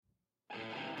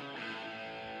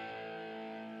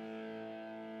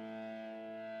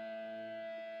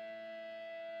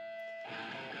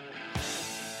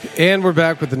And we're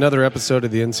back with another episode of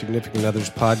the Insignificant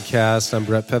Others podcast. I'm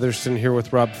Brett Featherston here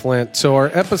with Rob Flint. So our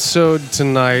episode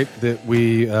tonight that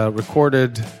we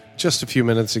recorded just a few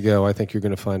minutes ago, I think you're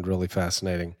going to find really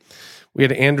fascinating. We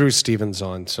had Andrew Stevens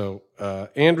on. So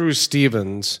Andrew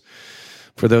Stevens,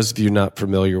 for those of you not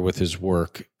familiar with his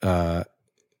work,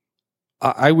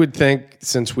 I would think,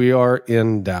 since we are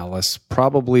in Dallas,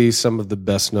 probably some of the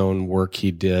best known work he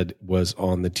did was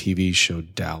on the TV show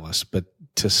Dallas. But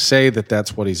to say that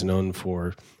that's what he's known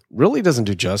for really doesn't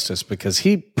do justice, because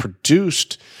he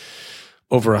produced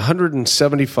over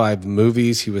 175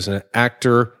 movies. He was an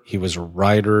actor, he was a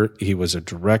writer, he was a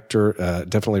director,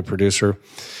 definitely a producer,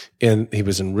 and he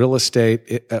was in real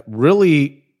estate.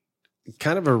 Really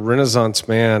kind of a Renaissance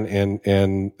man.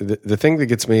 And the thing that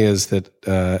gets me is that,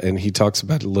 and he talks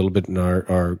about it a little bit in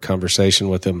our conversation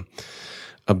with him,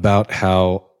 about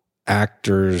how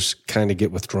actors kind of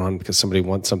get withdrawn because somebody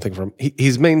wants something from him.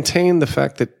 He's maintained the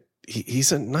fact that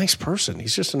he's a nice person.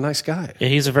 He's just a nice guy. Yeah,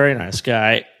 he's a very nice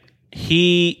guy.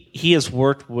 He has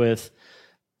worked with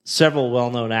several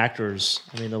well-known actors.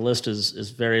 I mean, the list is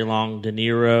very long. De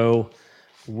Niro,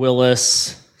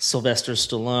 Willis, Sylvester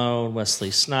Stallone,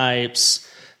 Wesley Snipes,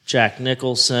 Jack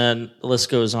Nicholson. The list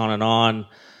goes on and on.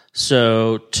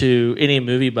 So to any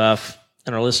movie buff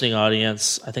in our listening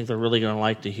audience, I think they're really going to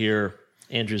like to hear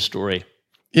Andrew's story.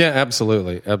 Yeah,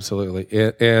 absolutely.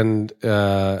 Absolutely. And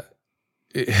so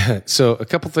a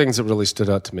couple things that really stood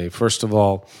out to me. First of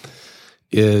all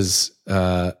is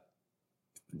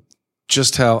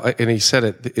just how, and he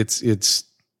said it's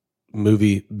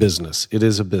movie business. It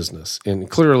is a business. And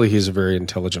clearly he's a very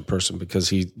intelligent person, because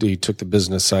he took the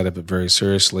business side of it very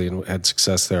seriously and had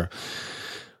success there,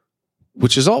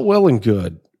 which is all well and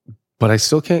good. But I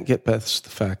still can't get past the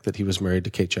fact that he was married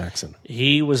to Kate Jackson.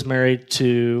 He was married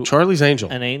to Charlie's Angel.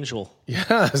 An angel.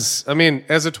 Yes. I mean,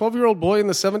 as a 12-year-old boy in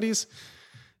the 70s,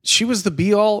 she was the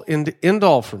be-all and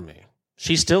end-all for me.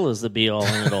 She still is the be-all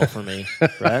and end-all for me,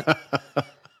 Brett.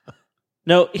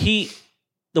 No, the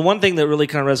one thing that really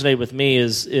kind of resonated with me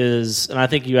is, and I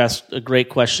think you asked a great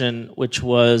question, which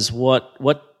was what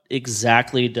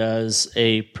exactly does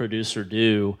a producer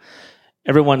do?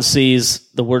 Everyone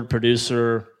sees the word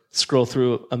producer, scroll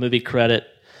through a movie credit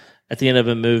at the end of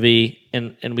a movie,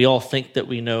 and we all think that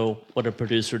we know what a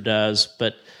producer does,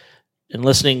 but in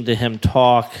listening to him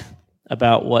talk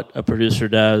about what a producer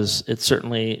does, it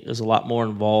certainly is a lot more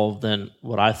involved than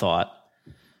what I thought.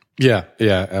 Yeah,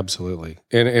 absolutely.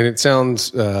 And it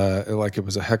sounds like it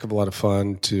was a heck of a lot of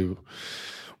fun to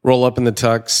roll up in the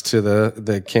tux to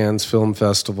the Cannes Film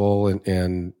Festival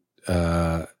and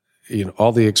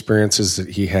all the experiences that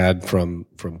he had from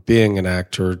being an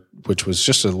actor, which was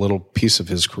just a little piece of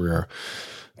his career,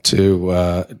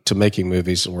 to making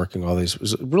movies and working all these. It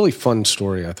was a really fun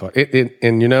story, I thought.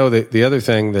 And the other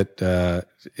thing that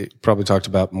it probably talked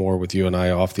about more with you and I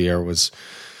off the air was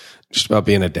just about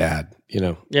being a dad.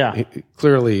 Yeah, he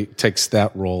clearly takes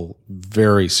that role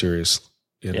very serious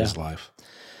in his life.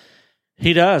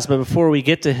 He does. But before we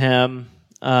get to him,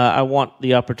 I want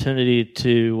the opportunity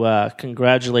to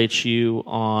congratulate you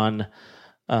on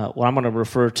what I'm going to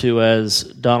refer to as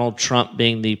Donald Trump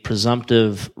being the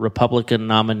presumptive Republican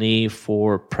nominee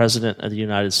for President of the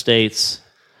United States.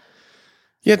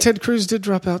 Yeah, Ted Cruz did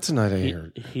drop out tonight, I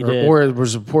heard. He did. Or it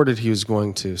was reported he was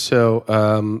going to.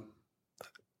 So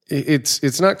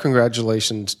it's not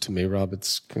congratulations to me, Rob.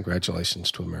 It's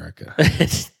congratulations to America.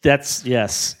 That's,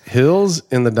 yes. Hills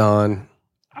in the Dawn.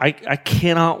 I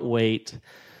cannot wait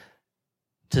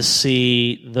to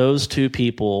see those two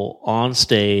people on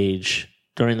stage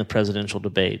during the presidential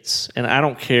debates. And I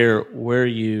don't care where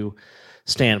you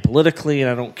stand politically, and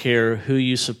I don't care who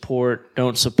you support,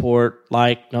 don't support,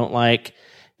 like, don't like.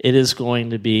 It is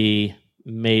going to be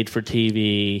made for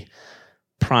TV,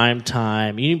 prime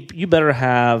time. You better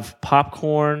have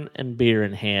popcorn and beer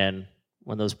in hand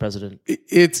when those president.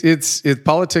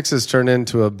 Politics has turned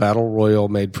into a battle royal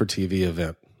made for TV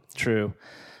event. True.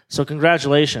 So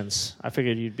congratulations. I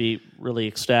figured you'd be really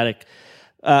ecstatic.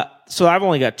 So I've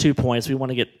only got 2 points. We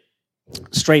want to get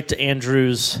straight to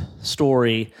Andrew's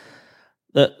story.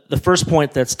 The first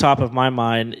point that's top of my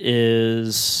mind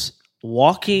is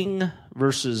walking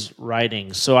versus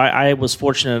riding. So I was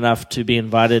fortunate enough to be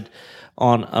invited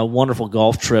on a wonderful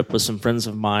golf trip with some friends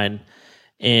of mine,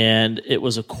 and it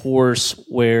was a course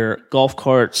where golf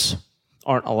carts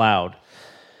aren't allowed.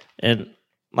 And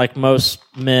like most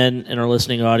men in our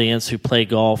listening audience who play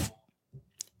golf,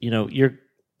 you're,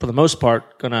 for the most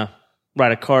part, going to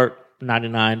ride a cart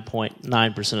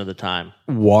 99.9% of the time.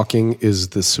 Walking is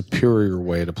the superior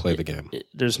way to play the game.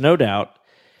 There's no doubt.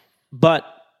 But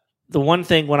the one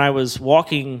thing when I was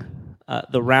walking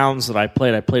the rounds that I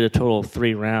played a total of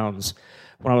 3 rounds.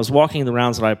 When I was walking the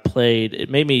rounds that I played, it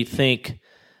made me think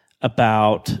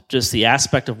about just the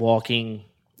aspect of walking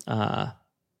to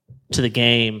the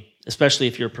game, especially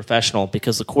if you're a professional,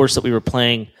 because the course that we were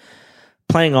playing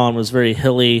on was very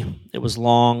hilly. It was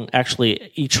long.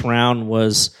 Actually, each round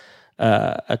was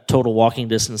a total walking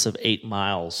distance of 8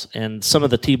 miles, and some of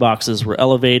the tee boxes were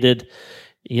elevated.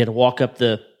 You had to walk up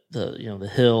the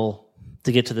hill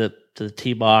to get to the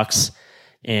tee box,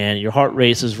 and your heart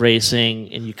rate is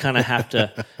racing, and you kind of have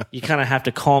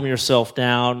to calm yourself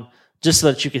down just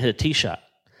so that you can hit a tee shot.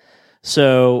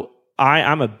 So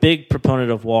I'm a big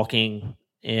proponent of walking,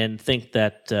 and think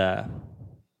that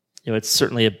it's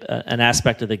certainly an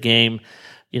aspect of the game.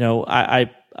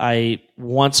 I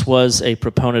once was a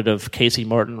proponent of Casey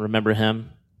Martin. Remember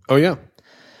him? Oh yeah.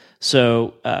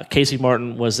 So Casey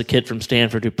Martin was the kid from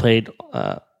Stanford who played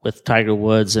with Tiger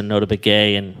Woods and Nota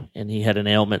Begay, and he had an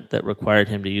ailment that required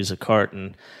him to use a cart.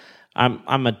 And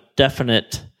I'm a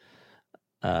definite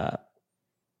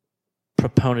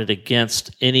proponent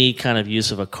against any kind of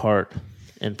use of a cart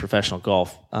in professional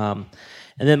golf. And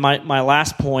then my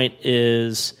last point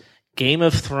is Game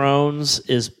of Thrones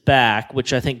is back,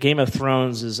 which I think Game of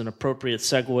Thrones is an appropriate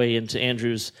segue into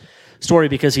Andrew's story,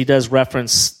 because he does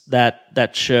reference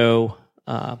that show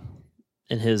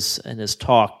in his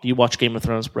talk. Do you watch Game of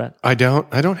Thrones, Brett? I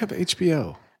don't have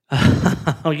HBO.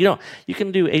 Oh, you don't. You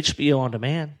can do HBO on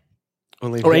demand.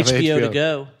 Only or HBO to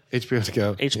go. HBO to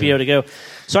go. HBO to go.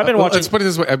 So I've been watching. Let's put it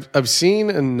this way: I've seen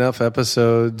enough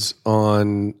episodes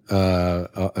on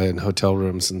in hotel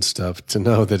rooms and stuff to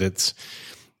know that it's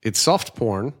soft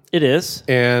porn. It is,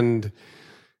 and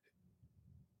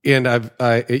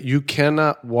you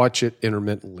cannot watch it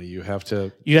intermittently. You have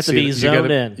to be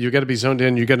zoned in. You got to be zoned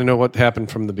in. You got to know what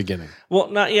happened from the beginning.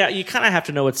 Well, you kind of have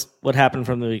to know what happened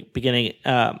from the beginning.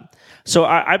 So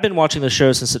I've been watching the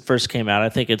show since it first came out. I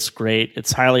think it's great.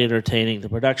 It's highly entertaining. The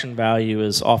production value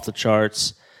is off the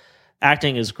charts.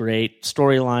 Acting is great.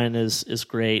 Storyline is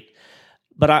great.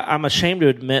 But I'm ashamed to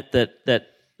admit that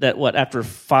after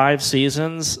 5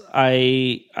 seasons,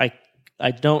 I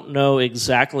don't know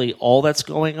exactly all that's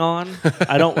going on.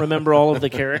 I don't remember all of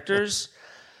the characters,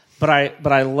 but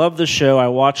I love the show. I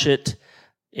watch it,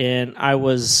 and I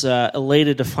was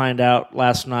elated to find out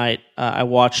last night. I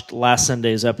watched last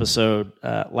Sunday's episode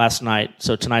last night,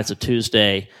 so tonight's a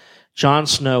Tuesday. Jon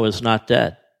Snow is not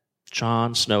dead.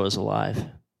 Jon Snow is alive.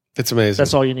 It's amazing.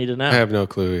 That's all you need to know. I have no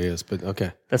clue who he is, but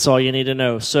okay. That's all you need to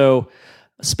know. So,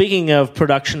 speaking of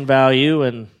production value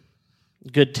and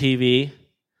good TV,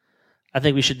 I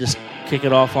think we should just kick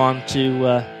it off on to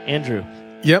Andrew.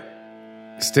 Yep.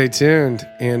 Stay tuned.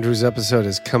 Andrew's episode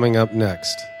is coming up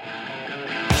next.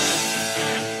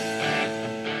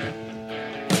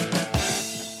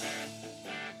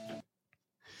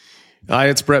 Hi,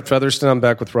 it's Brett Featherston. I'm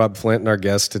back with Rob Flint, and our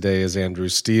guest today is Andrew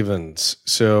Stevens.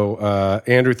 So,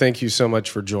 Andrew, thank you so much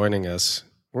for joining us.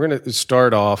 We're going to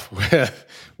start off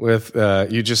with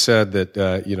you just said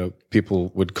that people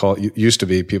would call you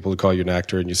an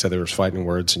actor, and you said there was fighting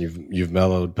words, and you've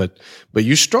mellowed, but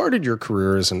you started your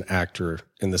career as an actor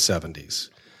in the 70s.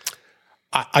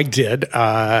 I did.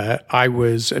 I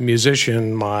was a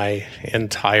musician my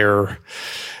entire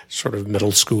sort of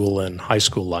middle school and high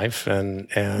school life,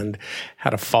 and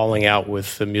had a falling out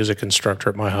with the music instructor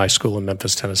at my high school in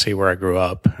Memphis, Tennessee, where I grew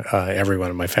up. Everyone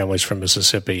in my family's from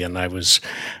Mississippi, and I was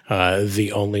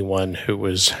the only one who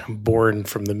was born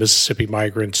from the Mississippi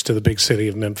migrants to the big city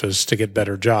of Memphis to get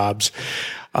better jobs.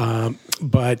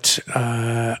 But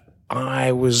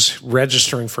I was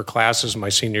registering for classes my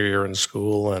senior year in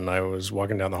school, and I was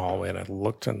walking down the hallway, and I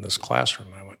looked in this classroom,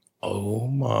 and I went, oh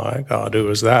my God, who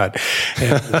was that?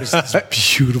 And it was this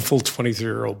beautiful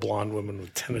 23-year-old blonde woman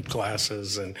with tinted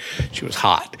glasses, and she was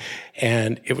hot.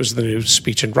 And it was the new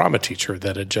speech and drama teacher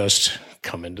that had just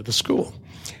come into the school.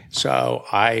 So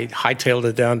I hightailed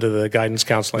it down to the guidance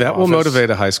counseling office. That will motivate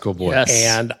a high school boy. Yes.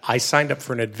 And I signed up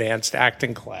for an advanced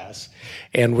acting class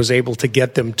and was able to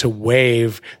get them to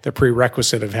waive the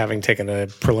prerequisite of having taken a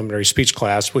preliminary speech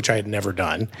class, which I had never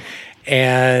done.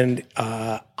 And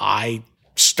I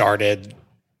started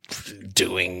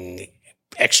doing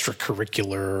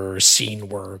extracurricular scene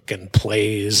work and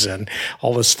plays and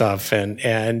all this stuff.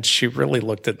 And she really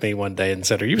looked at me one day and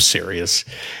said, are you serious?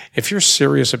 If you're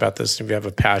serious about this, if you have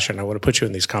a passion, I want to put you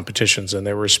in these competitions. And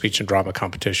there were speech and drama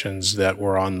competitions that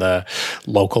were on the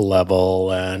local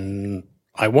level, and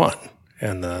I won.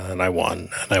 And then I won,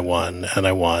 and I won, and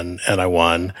I won, and I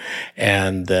won.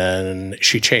 And then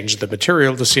she changed the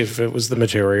material to see if it was the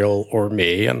material or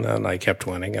me. And then I kept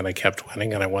winning, and I kept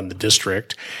winning, and I won the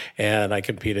district. And I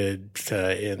competed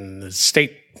in the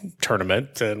state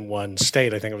tournament and won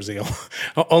state. I think I was the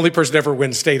only person to ever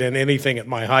win state in anything at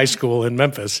my high school in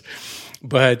Memphis.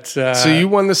 But so you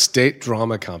won the state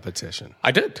drama competition.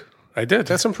 I did.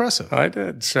 That's impressive. I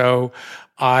did. So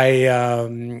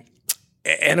and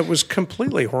it was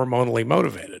completely hormonally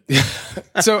motivated.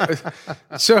 So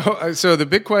the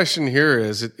big question here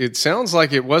is: it sounds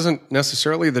like it wasn't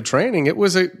necessarily the training; it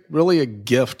was really a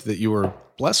gift that you were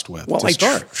blessed with. Well, I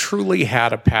truly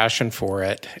had a passion for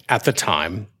it at the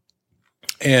time.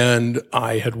 And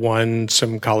I had won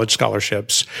some college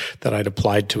scholarships that I'd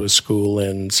applied to a school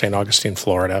in St. Augustine,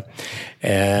 Florida.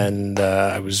 And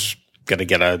I was going to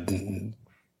get a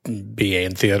BA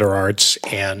in theater arts.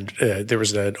 And there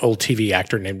was an old TV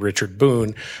actor named Richard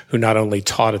Boone who not only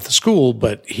taught at the school,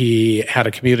 but he had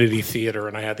a community theater,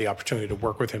 and I had the opportunity to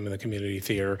work with him in the community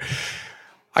theater.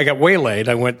 I got waylaid.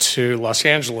 I went to Los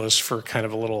Angeles for kind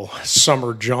of a little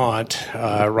summer jaunt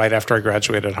right after I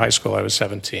graduated high school. I was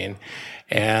 17.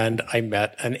 And I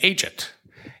met an agent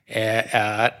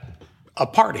at a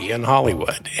party in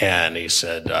Hollywood. And he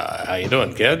said, how you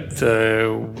doing, kid?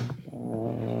 Who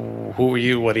are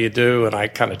you? What do you do? And I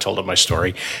kind of told him my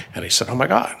story. And he said, oh, my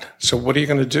God. So what are you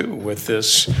going to do with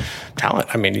this talent?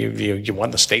 I mean, you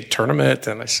won the state tournament.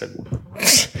 And I said,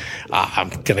 I'm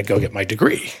going to go get my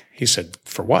degree. He said,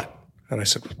 for what? And I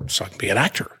said, so I can be an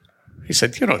actor. He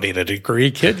said, you don't need a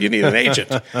degree, kid. You need an agent.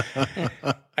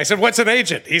 I said, what's an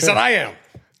agent? He said, I am.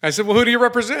 I said, well, who do you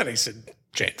represent? He said,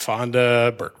 Jane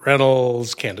Fonda, Burt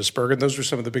Reynolds, Candace Bergen. Those were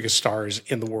some of the biggest stars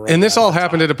in the world. And this all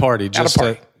happened at a party.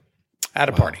 At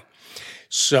a party.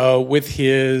 So with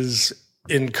his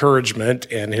encouragement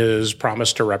and his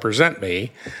promise to represent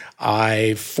me,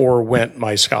 I forewent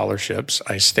my scholarships.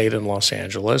 I stayed in Los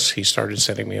Angeles. He started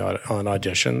sending me on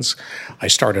auditions. I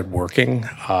started working.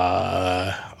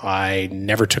 I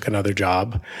never took another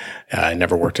job. I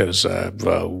never worked as a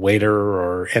waiter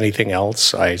or anything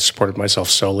else. I supported myself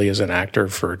solely as an actor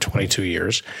for 22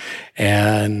 years.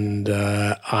 And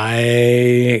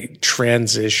I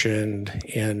transitioned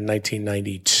in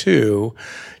 1992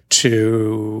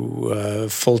 to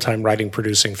full-time writing,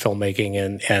 producing,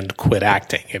 filmmaking, and quit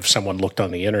acting. If someone looked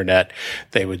on the internet,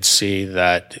 they would see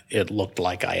that it looked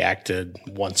like I acted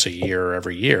once a year,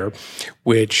 every year,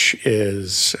 which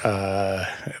is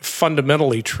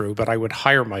fundamentally true, but I would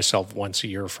hire myself once a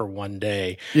year for one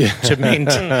day to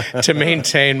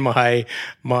maintain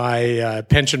my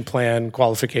pension plan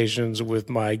qualifications with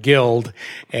my guild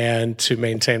and to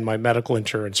maintain my medical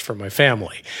insurance for my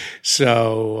family.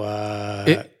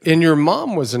 So and your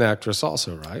mom was an actress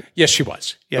also, right? Yes, she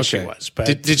was. She was.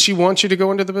 But did she want you to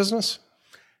go into the business?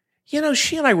 You know,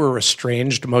 she and I were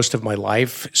estranged most of my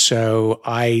life, so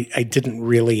I didn't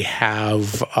really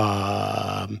have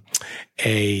a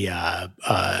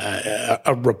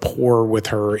rapport with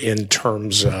her in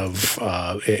terms of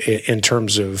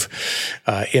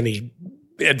any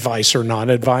advice or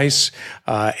non-advice,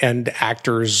 and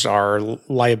actors are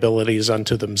liabilities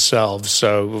unto themselves.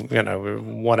 So, you know,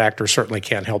 one actor certainly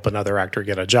can't help another actor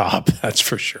get a job. That's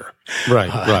for sure.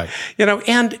 Right. You know,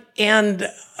 and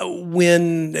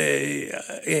when,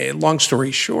 long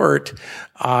story short,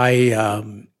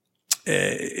 I,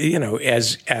 you know,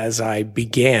 as I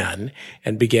began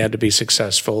to be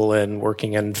successful in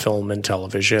working in film and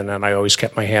television, and I always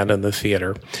kept my hand in the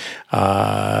theater.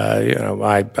 You know,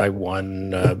 I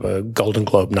won a Golden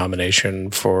Globe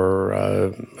nomination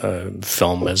for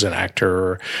film as an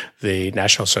actor, the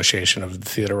National Association of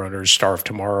Theater Owners Star of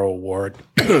Tomorrow Award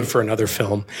for another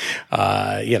film.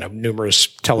 You know, numerous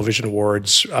television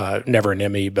awards, never an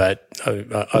Emmy, but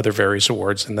other various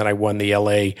awards, and then I won the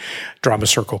LA Drama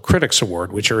Circle Critics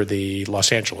Award, which are the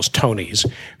Los Angeles Tonys,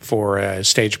 for a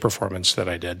stage performance that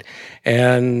I did.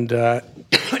 And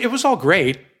it was all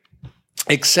great,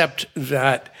 except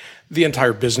that the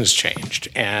entire business changed.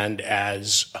 And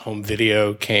as home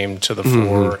video came to the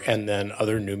fore and then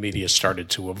other new media started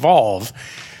to evolve,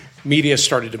 media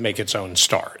started to make its own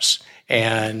stars.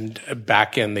 And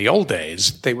back in the old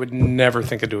days, they would never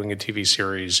think of doing a TV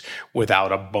series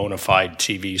without a bona fide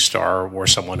TV star or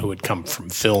someone who had come from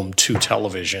film to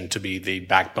television to be the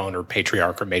backbone or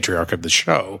patriarch or matriarch of the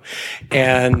show.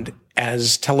 And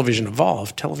as television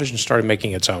evolved, television started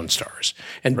making its own stars.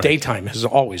 And daytime has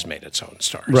always made its own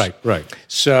stars. Right.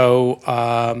 So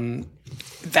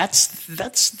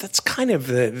that's kind of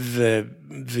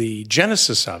the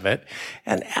genesis of it.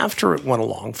 And after it went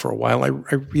along for a while, I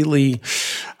really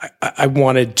I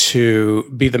wanted to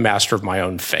be the master of my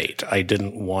own fate. I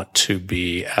didn't want to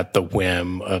be at the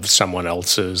whim of someone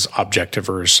else's objective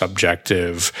or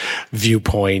subjective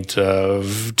viewpoint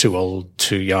of too old,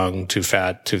 too young, too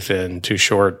fat, too thin, too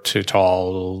short, too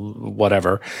tall,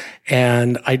 whatever.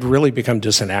 And I'd really become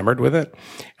disenamored with it.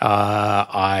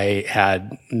 I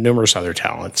had numerous other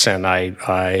talents, and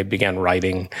I began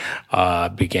writing,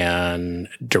 began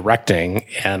directing,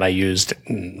 and I used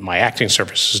my acting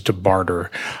services to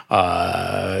barter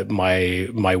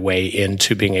my way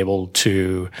into being able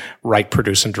to write,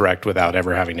 produce, and direct without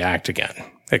ever having to act again,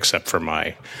 except for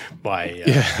my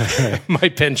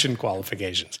pension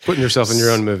qualifications. Putting yourself in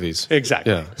your own movies.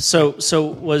 Exactly. Yeah. So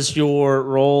was your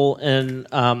role in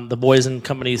The Boys in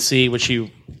Company C, which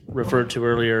you referred to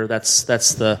earlier, that's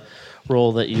the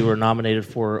role that you were nominated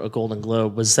for a Golden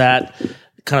Globe. Was that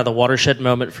kind of the watershed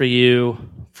moment for you,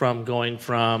 from going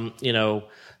from,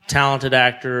 talented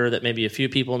actor that maybe a few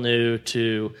people knew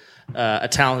to a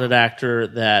talented actor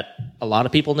that a lot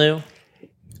of people knew?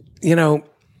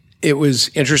 It was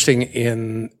interesting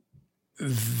in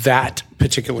that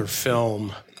particular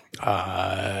film.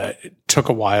 It took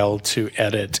a while to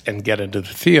edit and get into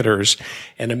the theaters.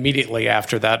 And immediately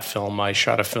after that film, I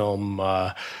shot a film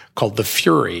called The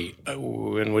Fury,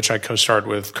 in which I co-starred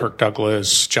with Kirk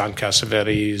Douglas, John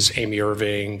Cassavetes, Amy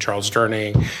Irving, Charles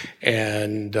Durning,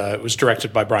 and it was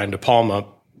directed by Brian De Palma.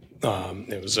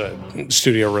 It was a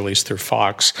studio release through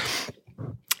Fox.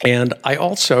 And I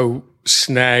also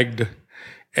snagged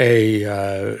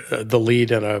the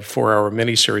lead in a 4-hour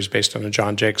miniseries based on a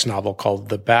John Jakes novel called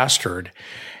The Bastard.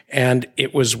 And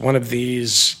it was one of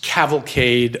these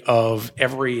cavalcade of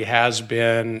every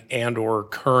has-been and or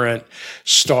current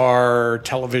star,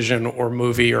 television or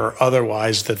movie or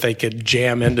otherwise that they could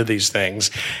jam into these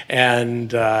things.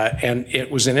 And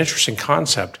it was an interesting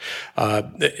concept.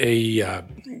 A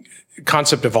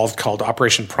concept evolved called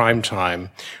Operation Primetime,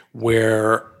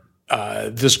 where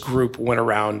this group went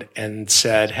around and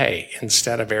said, hey,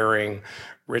 instead of airing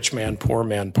Rich Man, Poor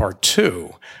Man Part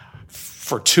 2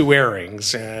 for 2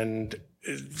 airings, and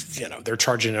they're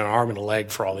charging an arm and a leg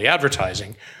for all the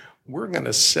advertising, we're going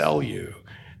to sell you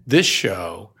this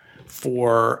show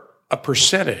for a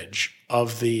percentage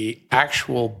of the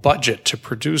actual budget to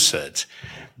produce it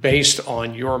based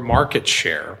on your market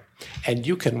share, and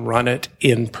you can run it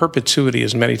in perpetuity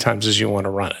as many times as you want to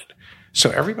run it. So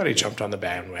everybody jumped on the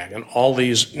bandwagon. All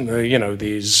these,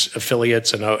 these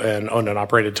affiliates and owned and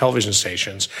operated television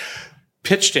stations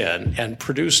pitched in and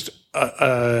produced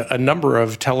a number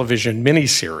of television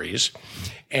miniseries,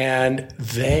 and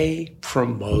they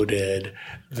promoted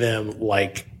them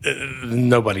like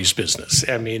nobody's business.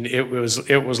 I mean, it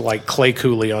was like Clay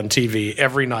Cooley on TV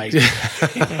every night,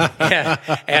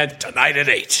 and tonight at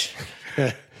 8.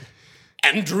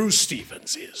 Andrew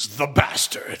Stevens is The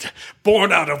Bastard,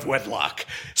 born out of wedlock,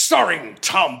 starring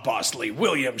Tom Bosley,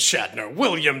 William Shatner,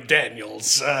 William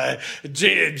Daniels,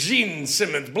 Gene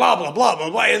Simmons, blah, blah, blah,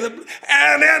 blah, blah.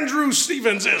 And Andrew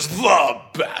Stevens is The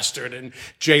Bastard. And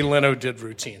Jay Leno did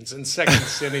routines, and Second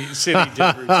City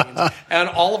did routines. And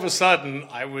all of a sudden,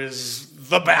 I was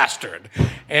The Bastard.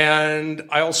 And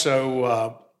I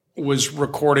also was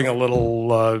recording a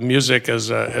little music as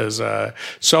a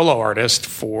solo artist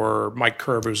for Mike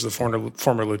Curb, who's the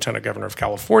former Lieutenant Governor of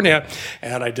California,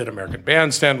 and I did American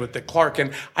Bandstand with Dick Clark,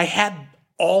 and I had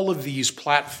all of these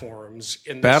platforms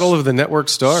in Battle of the Network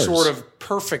Stars, sort of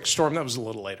perfect storm. That was a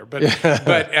little later, but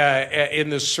in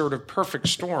this sort of perfect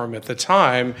storm at the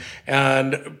time,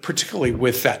 and particularly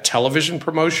with that television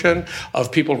promotion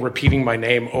of people repeating my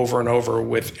name over and over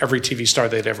with every TV star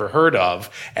they'd ever heard of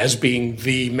as being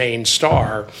the main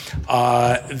star,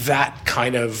 that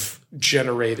kind of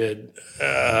generated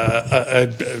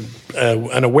an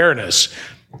awareness.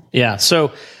 Yeah.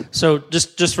 So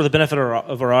just for the benefit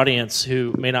of our audience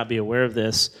who may not be aware of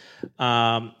this,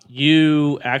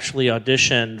 you actually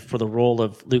auditioned for the role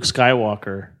of Luke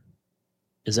Skywalker.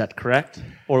 Is that correct?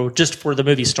 Or just for the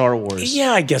movie Star Wars?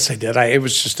 Yeah, I guess I did. It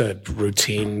was just a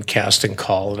routine casting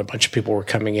call, and a bunch of people were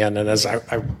coming in. And as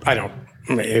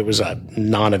it was a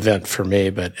non-event for me,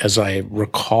 but as I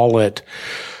recall it,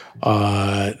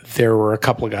 there were a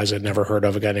couple of guys I'd never heard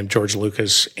of, a guy named George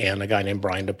Lucas and a guy named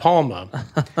Brian De Palma,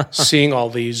 seeing all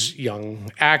these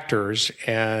young actors,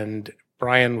 and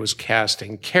Brian was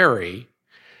casting Carrie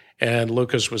and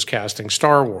Lucas was casting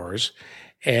Star Wars.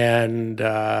 And,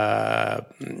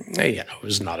 it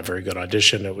was not a very good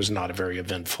audition. It was not a very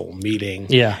eventful meeting.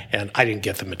 Yeah. And I didn't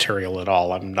get the material at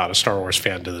all. I'm not a Star Wars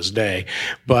fan to this day.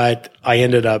 But I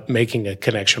ended up making a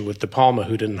connection with De Palma,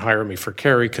 who didn't hire me for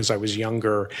Carrie because I was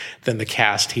younger than the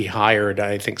cast he hired.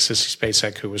 I think Sissy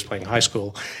Spacek, who was playing high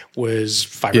school, was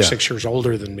 5 or 6 years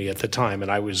older than me at the time.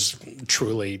 And I was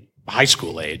truly high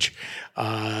school age.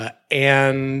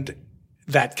 And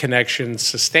that connection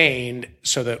sustained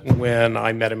so that when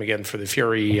I met him again for The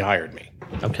Fury, he hired me.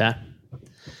 Okay.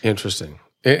 Interesting.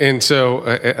 And so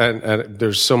and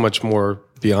there's so much more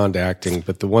beyond acting,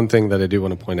 but the one thing that I do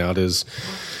want to point out is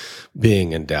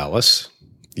being in Dallas.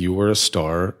 You were a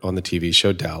star on the TV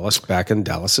show Dallas back in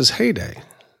Dallas's heyday.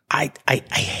 I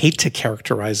hate to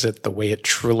characterize it the way it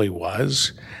truly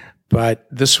was, but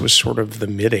this was sort of the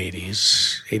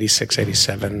mid-'80s, 86,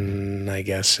 87, I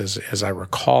guess, as I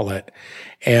recall it.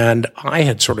 And I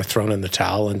had sort of thrown in the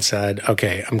towel and said,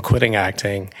 okay, I'm quitting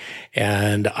acting.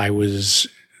 And I was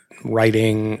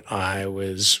writing. I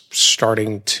was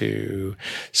starting to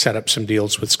set up some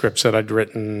deals with scripts that I'd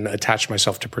written, attach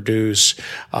myself to produce,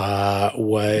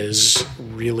 was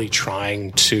really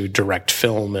trying to direct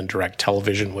film and direct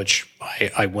television, which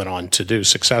I went on to do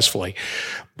successfully.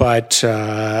 But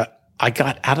I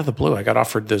got out of the blue. I got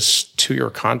offered this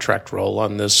 2-year contract role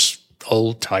on this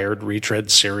old, tired retread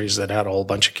series that had a whole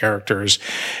bunch of characters.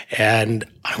 And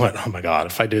I went, oh my God,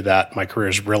 if I do that, my career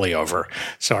is really over.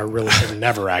 So I really can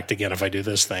never act again if I do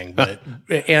this thing. But,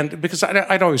 and because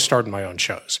I'd always starred in my own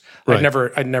shows. Right.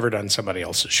 I'd never done somebody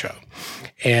else's show.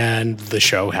 And the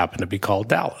show happened to be called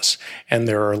Dallas. And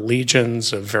there are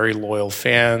legions of very loyal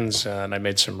fans, and I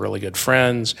made some really good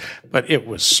friends, but it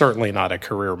was certainly not a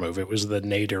career move. It was the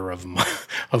nadir of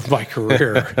my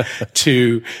career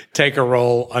to take a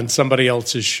role on somebody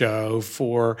else's show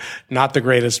for not the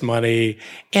greatest money.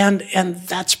 And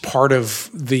that's part of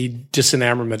the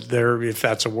disenamorment there, if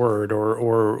that's a word,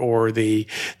 or the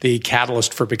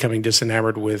catalyst for becoming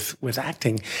disenamored with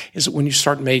acting, is that when you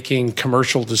start making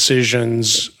commercial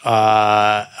decisions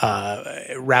rather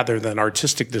than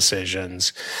artistic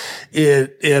decisions,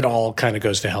 it all kind of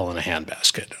goes to hell in a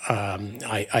handbasket.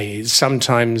 I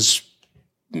sometimes,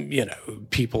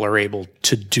 people are able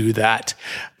to do that,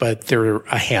 but they're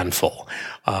a handful.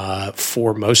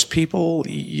 For most people,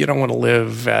 you don't want to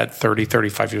live at 30,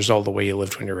 35 years old the way you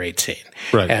lived when you were 18.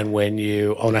 Right. And when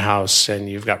you own a house and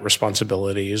you've got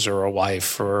responsibilities or a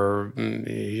wife or,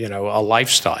 a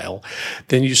lifestyle,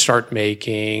 then you start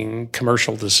making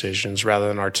commercial decisions rather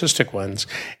than artistic ones.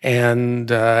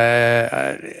 And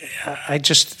I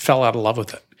just fell out of love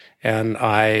with it. And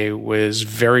I was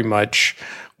very much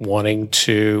wanting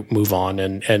to move on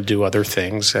and do other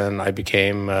things. And I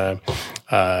became a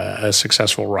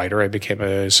successful writer. I became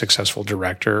a successful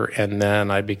director. And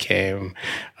then I became,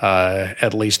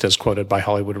 at least as quoted by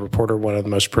Hollywood Reporter, one of the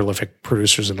most prolific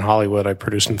producers in Hollywood. I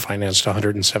produced and financed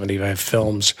 175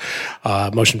 films,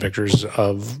 motion pictures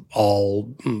of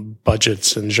all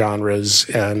budgets and genres,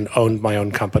 and owned my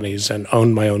own companies and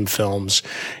owned my own films,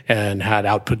 and had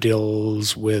output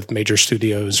deals with major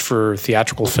studios for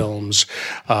theatrical films.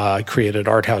 I created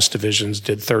art house divisions,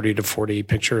 did 30 to 40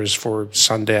 pictures for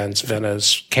Sundance,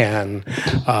 Venice, Cannes,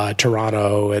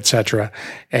 Toronto, etc.,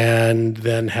 and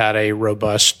then had a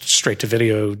robust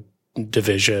straight-to-video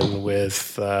division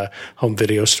with home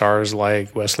video stars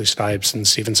like Wesley Snipes and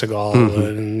Steven Seagal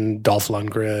and Dolph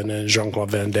Lundgren and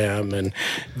Jean-Claude Van Damme and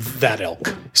that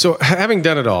ilk. So having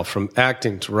done it all, from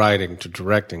acting to writing to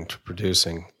directing to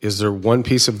producing, is there one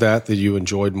piece of that you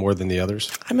enjoyed more than the others?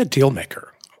 I'm a deal maker.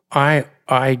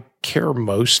 I care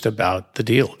most about the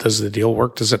deal. Does the deal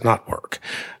work? Does it not work?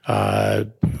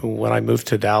 When I moved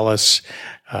to Dallas,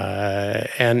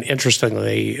 and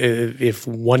interestingly, if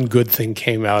one good thing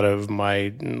came out of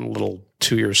my little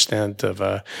 2-year stint of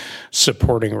a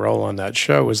supporting role on that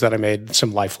show, was that I made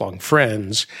some lifelong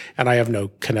friends, and I have no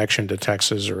connection to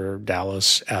Texas or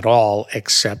Dallas at all,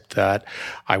 except that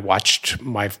I watched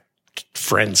my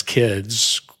friends'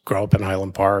 kids grow up in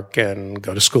Highland Park and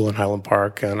go to school in Highland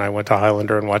Park. And I went to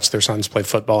Highlander and watched their sons play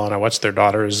football, and I watched their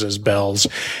daughters as Bells.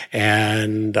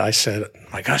 And I said,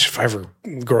 my gosh, if I ever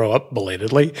grow up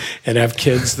belatedly and have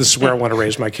kids, this is where I want to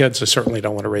raise my kids. I certainly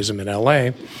don't want to raise them in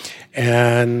LA.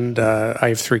 And I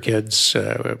have 3 kids.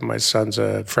 My son's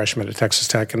a freshman at Texas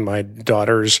Tech, and my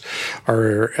daughters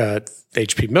are at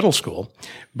HP Middle School.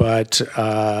 But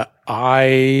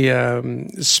I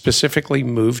specifically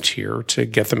moved here to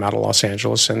get them out of Los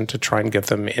Angeles and to try and get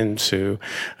them into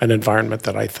an environment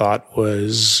that I thought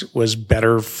was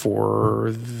better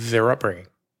for their upbringing.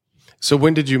 So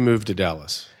when did you move to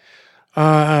Dallas?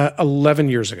 11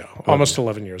 years ago, almost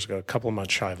 11 years ago, a couple of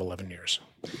months shy of 11 years.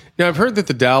 Now, I've heard that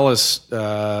the Dallas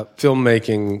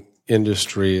filmmaking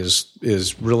industry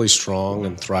is really strong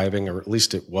and thriving, or at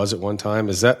least it was at one time.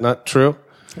 Is that not true?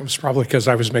 It was probably because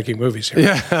I was making movies here.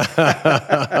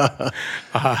 Yeah.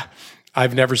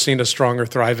 I've never seen a strong or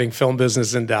thriving film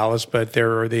business in Dallas, but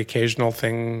there are the occasional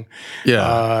thing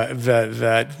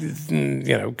that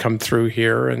come through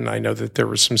here, and I know that there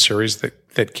were some series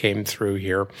that came through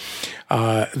here.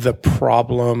 The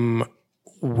problem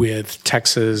with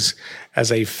Texas as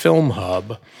a film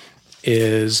hub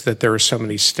is that there are so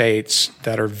many states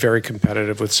that are very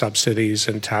competitive with subsidies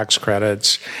and tax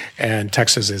credits, and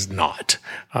Texas is not.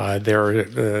 There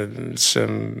are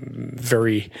some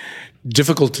very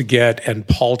difficult to get and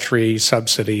paltry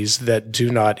subsidies that do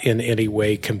not in any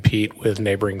way compete with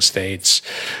neighboring states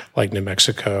like New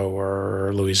Mexico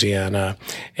or Louisiana.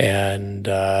 And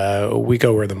we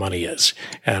go where the money is.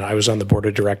 And I was on the board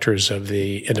of directors of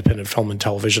the Independent Film and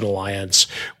Television Alliance,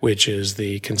 which is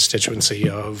the constituency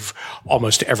of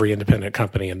almost every independent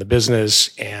company in the business.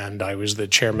 And I was the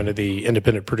chairman of the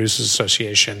Independent Producers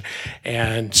Association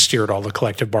and steered all the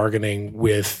collective bargaining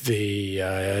with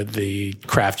the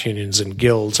craft unions and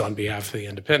guilds on behalf of the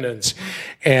independents.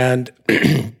 And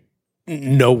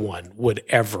no one would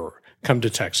ever come to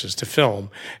Texas to film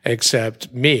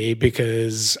except me,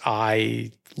 because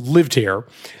I lived here.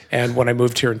 And when I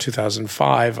moved here in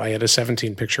 2005, I had a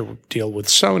 17-picture deal with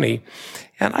Sony,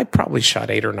 and I probably shot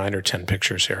 8 or 9 or 10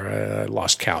 pictures here. I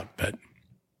lost count, but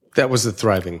that was the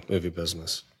thriving movie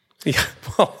business. Yeah,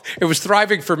 well, it was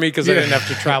thriving for me because I didn't have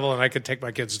to travel and I could take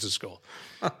my kids to school.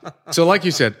 So like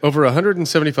you said, over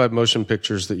 175 motion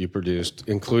pictures that you produced,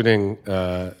 including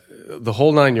The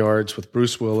Whole Nine Yards with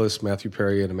Bruce Willis, Matthew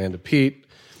Perry, and Amanda Peet,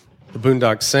 The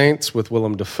Boondock Saints with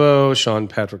Willem Dafoe, Sean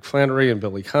Patrick Flannery, and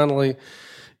Billy Connolly.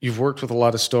 You've worked with a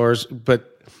lot of stars,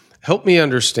 but help me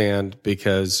understand,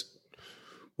 because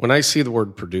when I see the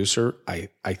word producer, I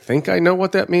think I know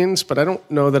what that means, but I don't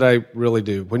know that I really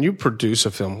do. When you produce a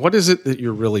film, what is it that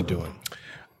you're really doing?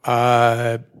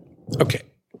 Okay.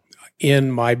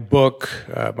 In my book,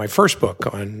 my first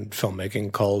book on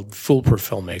filmmaking called Foolproof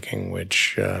Filmmaking,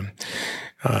 which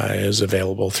is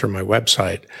available through my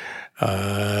website,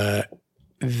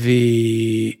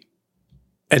 the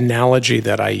analogy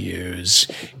that I use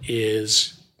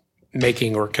is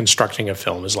making or constructing a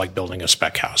film is like building a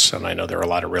spec house. And I know there are a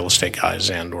lot of real estate guys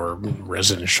and or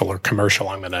residential or commercial.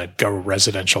 I'm going to go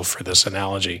residential for this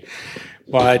analogy.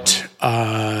 But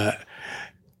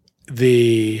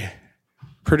the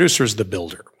producer is the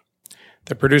builder.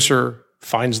 The producer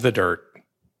finds the dirt,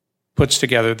 puts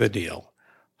together the deal,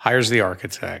 hires the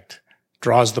architect,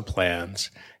 draws the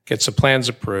plans, gets the plans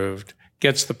approved,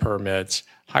 gets the permits,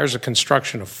 hires a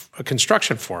construction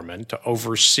foreman to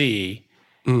oversee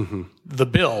the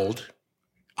build,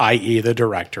 i.e. the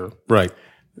director. Right.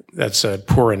 That's a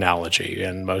poor analogy,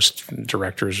 and most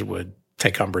directors would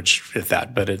take umbrage with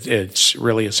that, but it's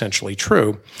really essentially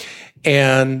true.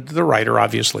 And the writer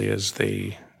obviously is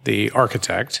the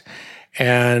architect,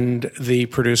 and the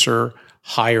producer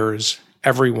hires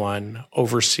everyone,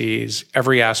 oversees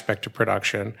every aspect of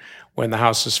production. When the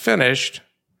house is finished,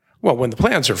 well, when the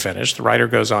plans are finished, the writer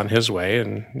goes on his way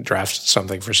and drafts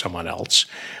something for someone else.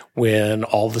 When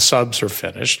all the subs are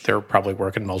finished, they're probably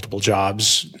working multiple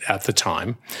jobs at the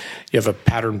time. You have a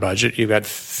pattern budget. You've got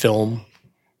film,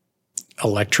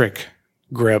 electric,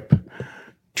 grip,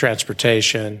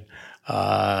 transportation,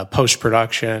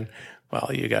 post-production.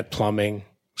 Well, you got plumbing,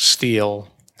 steel,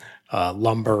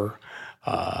 lumber,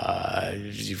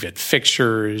 you've got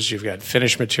fixtures, you've got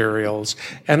finished materials,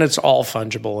 and it's all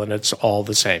fungible and it's all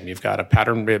the same. You've got a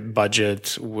pattern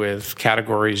budget with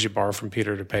categories. You borrow from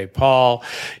Peter to pay Paul.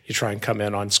 You try and come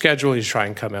in on schedule. You try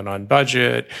and come in on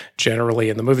budget. Generally,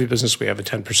 in the movie business, we have a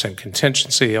 10%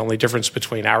 contingency. The only difference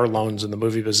between our loans in the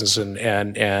movie business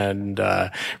and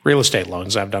real estate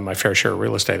loans, I've done my fair share of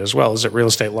real estate as well, is that real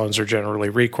estate loans are generally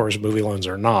recourse, movie loans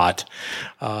are not.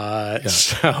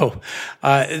 So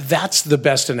that's the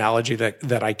best analogy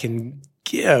that I can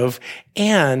give.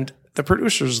 And the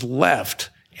producers left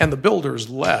and the builders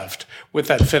left with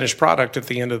that finished product at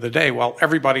the end of the day while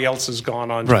everybody else has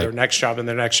gone on to their next job and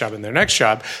their next job and their next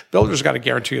job. Builder's got to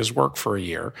guarantee his work for a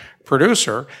year.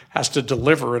 Producer has to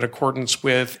deliver in accordance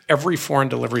with every foreign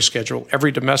delivery schedule,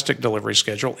 every domestic delivery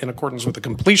schedule, in accordance with the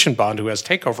completion bond who has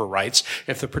takeover rights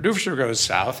if the producer goes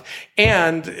south.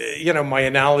 And, my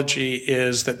analogy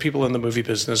is that people in the movie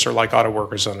business are like auto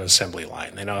workers on an assembly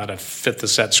line. They know how to fit the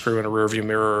set screw in a rearview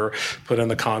mirror, put in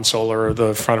the console or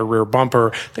the front or rear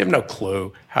bumper. They have no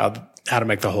clue how to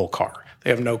make the whole car. They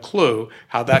have no clue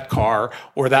how that car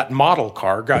or that model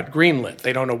car got greenlit.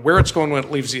 They don't know where it's going when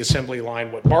it leaves the assembly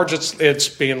line, what barge it's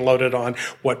being loaded on,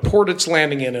 what port it's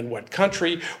landing in what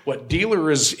country, what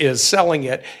dealer is selling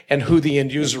it, and who the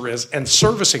end user is, and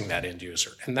servicing that end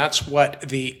user. And that's what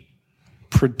the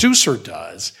producer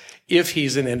does if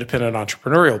he's an independent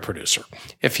entrepreneurial producer.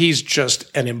 If he's just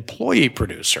an employee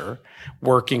producer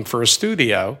working for a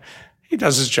studio, he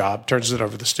does his job, turns it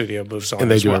over to the studio, moves on. And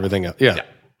they do everything else. Yeah.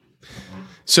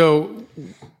 So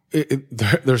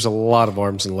there's a lot of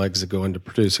arms and legs that go into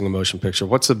producing a motion picture.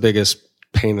 What's the biggest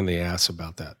pain in the ass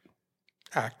about that?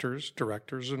 Actors,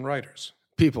 directors, and writers.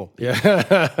 People.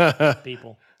 Yeah.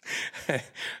 People.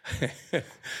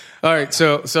 All right.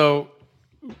 So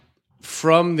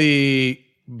from the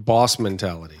boss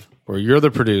mentality, where you're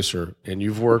the producer and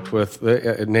you've worked with,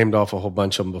 named off a whole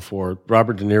bunch of them before,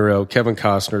 Robert De Niro, Kevin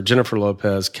Costner, Jennifer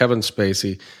Lopez, Kevin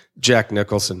Spacey, Jack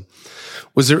Nicholson.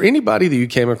 Was there anybody that you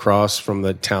came across from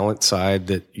the talent side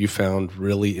that you found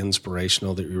really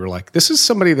inspirational, that you were like, this is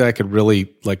somebody that I could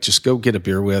really like just go get a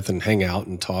beer with and hang out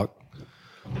and talk?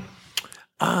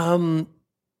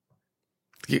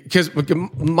 Because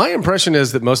my impression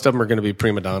is that most of them are going to be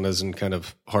prima donnas and kind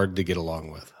of hard to get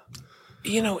along with.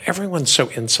 You know, everyone's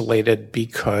so insulated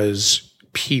because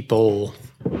people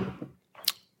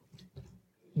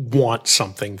want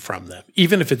something from them,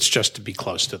 even if it's just to be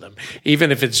close to them,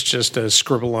 even if it's just a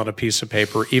scribble on a piece of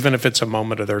paper, even if it's a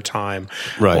moment of their time,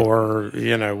 right? Or,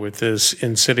 you know, with this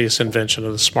insidious invention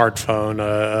of the smartphone,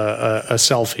 a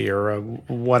selfie or a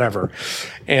whatever.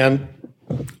 And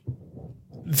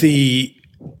the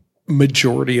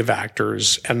majority of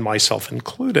actors, and myself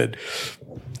included,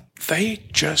 they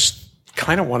just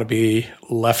kind of want to be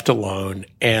left alone.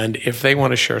 And if they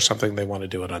want to share something, they want to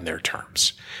do it on their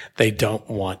terms. They don't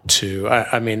want to.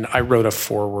 I mean, I wrote a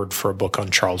foreword for a book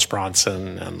on Charles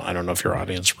Bronson, and I don't know if your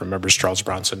audience remembers Charles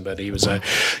Bronson, but he was a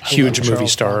huge movie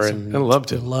star and I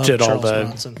loved it. Did all Charles the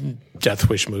Bronson. Death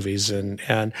Wish movies.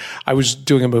 And I was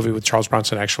doing a movie with Charles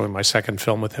Bronson, actually my second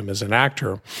film with him as an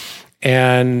actor.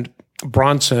 And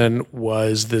Bronson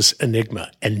was this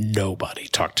enigma, and nobody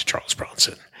talked to Charles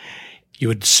Bronson. You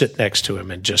would sit next to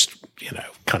him and just, you know,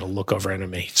 kind of look over at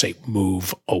him and he'd say,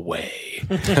 move away.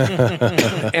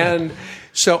 And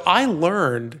so I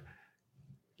learned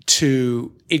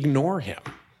to ignore him.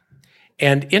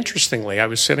 And interestingly, I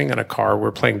was sitting in a car,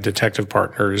 we're playing detective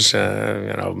partners,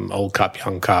 old cop,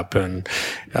 young cop, and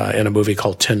in a movie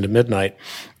called 10 to Midnight.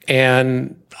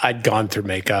 And I'd gone through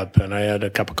makeup and I had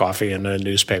a cup of coffee and a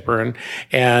newspaper.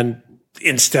 And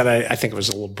instead, I think it was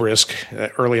a little brisk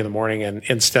early in the morning. And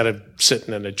instead of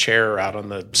sitting in a chair out on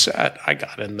the set, I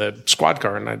got in the squad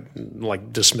car and I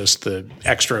dismissed the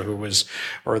extra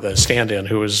or the stand-in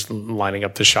who was lining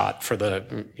up the shot for they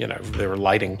were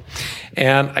lighting.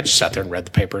 And I just sat there and read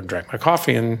the paper and drank my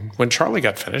coffee. And when Charlie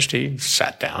got finished, he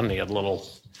sat down and he had a little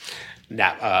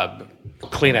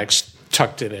Kleenex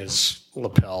tucked in his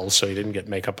lapel so he didn't get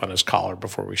makeup on his collar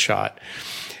before we shot.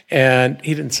 And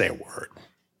he didn't say a word.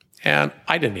 And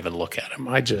I didn't even look at him.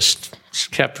 I just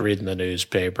kept reading the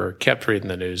newspaper,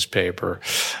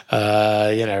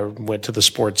 went to the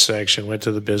sports section, went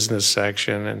to the business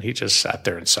section, and he just sat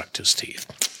there and sucked his teeth.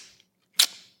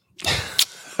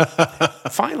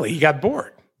 Finally, he got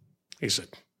bored. He said,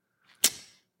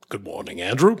 "Good morning,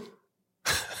 Andrew."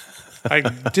 I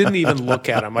didn't even look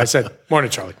at him. I said, "Morning,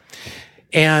 Charlie."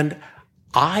 And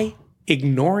I,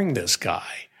 ignoring this guy,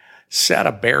 set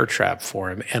a bear trap for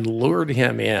him and lured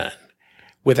him in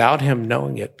without him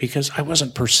knowing it because I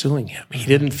wasn't pursuing him. He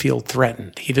didn't feel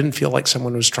threatened. He didn't feel like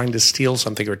someone was trying to steal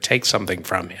something or take something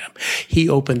from him. He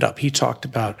opened up. He talked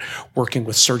about working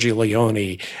with Sergio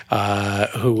Leone,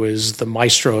 who was the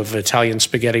maestro of Italian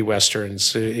spaghetti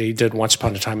westerns. He did Once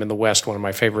Upon a Time in the West, one of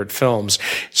my favorite films.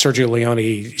 Sergio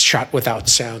Leone shot without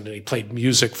sound, and he played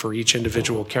music for each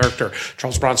individual character.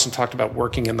 Charles Bronson talked about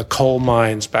working in the coal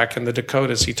mines back in the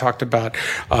Dakotas. He talked about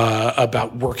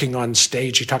working on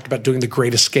stage. He talked about doing The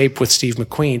Great Escape with Steve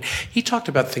McQueen. He talked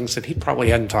about things that he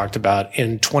probably hadn't talked about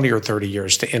in 20 or 30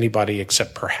 years to anybody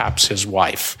except perhaps his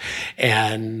wife.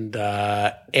 And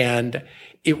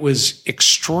it was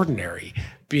extraordinary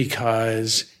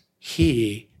because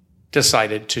he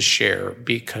decided to share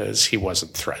because he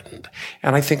wasn't threatened.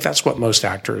 And I think that's what most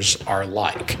actors are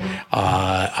like.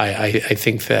 I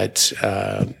think that,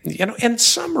 and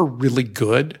some are really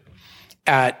good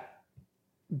at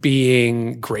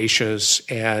being gracious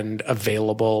and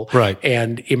available, right,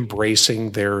 and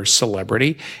embracing their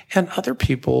celebrity. And other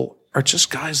people are just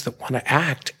guys that want to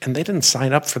act, and they didn't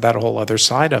sign up for that whole other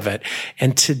side of it.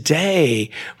 And today,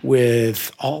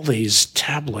 with all these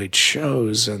tabloid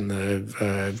shows and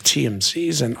the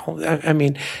TMZs and all that, I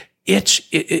mean,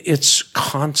 it's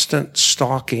constant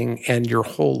stalking, and your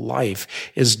whole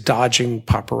life is dodging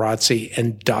paparazzi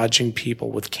and dodging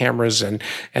people with cameras and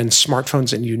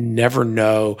smartphones, and you never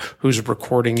know who's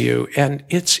recording you, and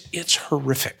it's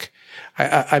horrific.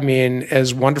 I mean,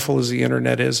 as wonderful as the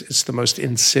internet is, it's the most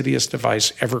insidious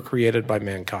device ever created by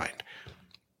mankind.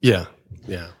 Yeah.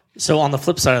 So on the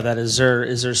flip side of that, is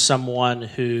there someone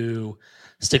who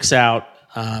sticks out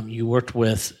you worked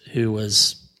with who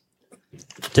was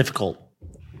difficult?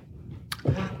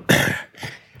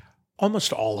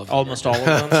 Almost all of them. Almost all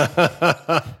of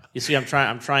them. You see, I'm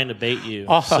trying to bait you.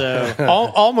 So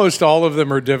almost all of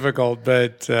them are difficult,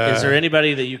 but is there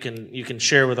anybody that you can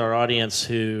share with our audience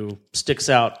who sticks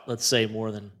out? Let's say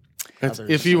more than others.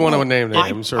 If you want to name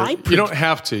names, you don't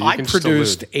have to. I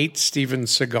produced 8 Steven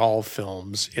Seagal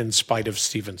films in spite of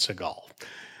Steven Seagal.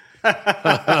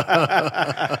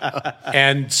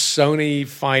 And Sony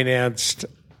financed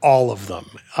all of them.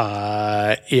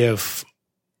 If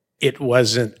it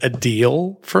wasn't a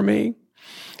deal for me,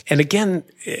 and again,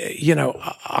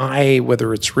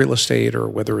 whether it's real estate or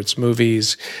whether it's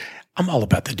movies, I'm all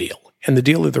about the deal. And the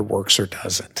deal either works or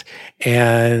doesn't.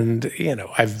 And,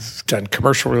 I've done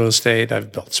commercial real estate.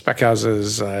 I've built spec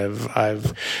houses.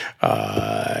 I've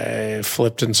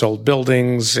flipped and sold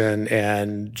buildings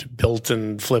and built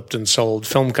and flipped and sold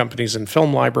film companies and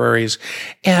film libraries.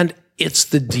 And it's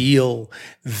the deal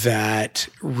that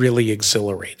really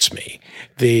exhilarates me.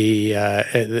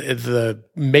 The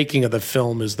making of the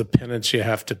film is the penance you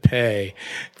have to pay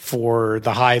for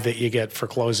the high that you get for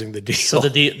closing the deal. So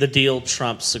the deal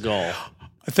trumps Seagal.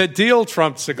 The deal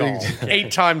trumps Seagal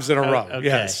 8 times in a row. Okay.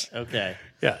 Yes. Okay.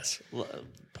 Yes.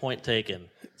 Point taken.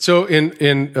 So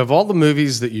in of all the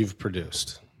movies that you've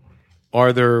produced,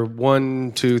 are there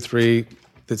 1, 2, 3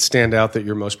 that stand out that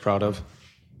you're most proud of?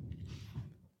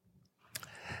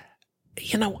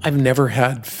 I've never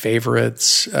had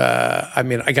favorites.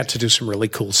 I got to do some really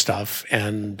cool stuff,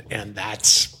 and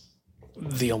that's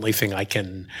the only thing I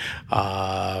can.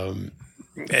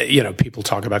 People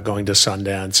talk about going to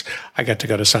Sundance. I got to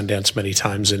go to Sundance many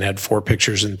times and had 4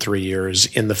 pictures in 3 years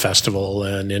in the festival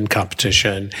and in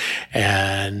competition,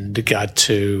 and got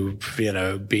to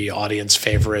be audience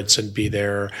favorites and be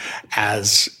there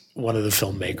as one of the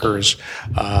filmmakers.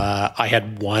 I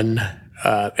had one.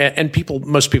 And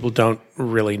most people don't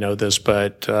really know this,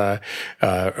 but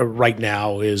right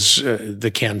now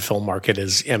the Cannes film market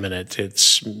is imminent.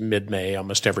 It's mid-May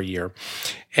almost every year,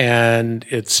 and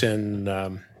it's in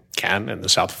Cannes in the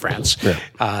south of France.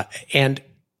 Yeah. And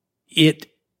it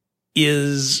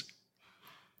is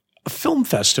a film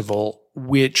festival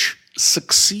which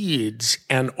succeeds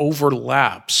and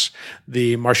overlaps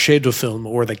the marché du film,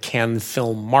 or the Cannes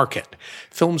film market.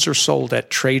 Films are sold at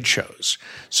trade shows.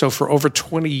 So for over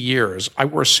 20 years, I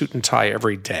wore a suit and tie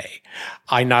every day.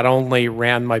 I not only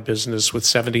ran my business with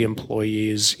 70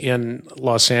 employees in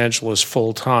Los Angeles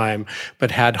full time,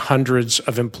 but had hundreds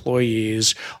of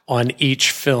employees on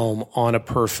each film on a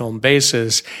per film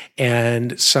basis.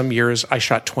 And some years I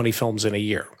shot 20 films in a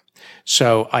year.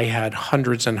 So I had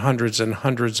hundreds and hundreds and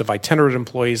hundreds of itinerant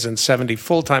employees and 70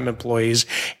 full-time employees,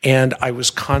 and I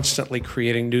was constantly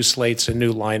creating new slates and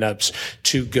new lineups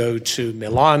to go to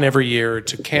Milan every year,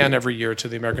 to Cannes every year, to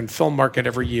the American film market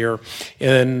every year,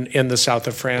 in the south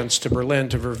of France, to Berlin,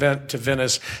 to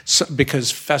Venice,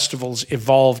 because festivals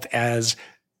evolved as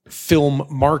film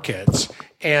markets.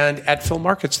 And at film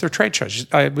markets, they're trade shows.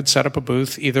 I would set up a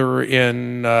booth either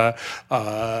in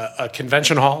a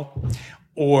convention hall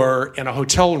or in a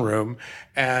hotel room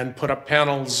and put up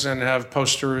panels and have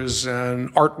posters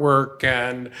and artwork.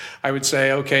 And I would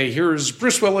say, okay, here's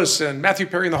Bruce Willis and Matthew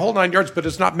Perry and the whole 9 yards, but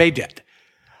it's not made yet.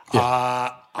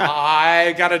 Yeah.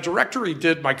 I got a director. He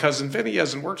did My Cousin Vinny,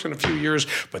 hasn't worked in a few years,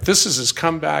 but this is his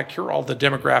comeback. Here are all the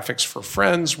demographics for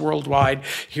Friends worldwide.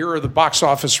 Here are the box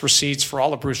office receipts for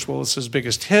all of Bruce Willis's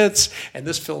biggest hits. And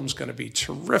this film's going to be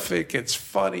terrific. It's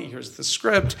funny. Here's the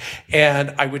script.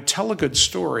 And I would tell a good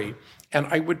story. And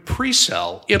I would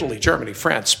pre-sell Italy, Germany,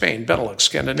 France, Spain, Benelux,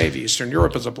 Scandinavia, Eastern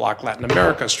Europe as a block, Latin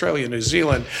America, Australia, New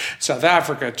Zealand, South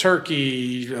Africa,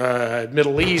 Turkey,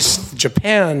 Middle East,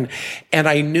 Japan. And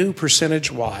I knew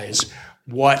percentage-wise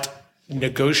what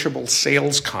negotiable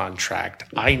sales contract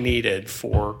I needed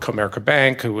for Comerica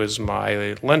Bank, who was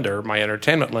my lender, my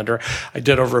entertainment lender. I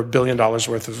did over $1 billion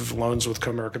worth of loans with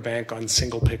Comerica Bank on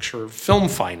single picture film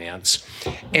finance.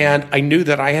 And I knew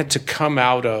that I had to come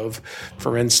out of,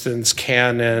 for instance,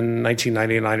 Cannes in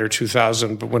 1999 or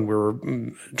 2000, but when we were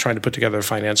trying to put together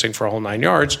financing for a whole 9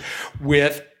 yards,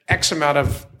 with X amount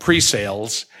of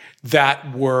pre-sales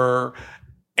that were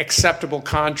acceptable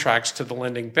contracts to the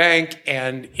lending bank,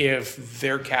 and if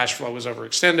their cash flow was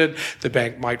overextended, the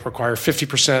bank might require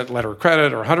 50% letter of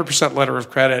credit or 100% letter of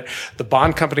credit. The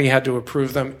bond company had to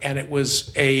approve them, and it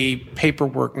was a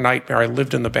paperwork nightmare. I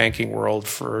lived in the banking world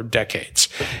for decades,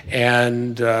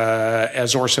 and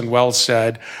as Orson Welles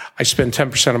said, I spend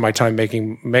 10% of my time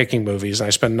making movies, and I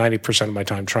spend 90% of my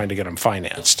time trying to get them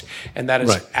financed, and that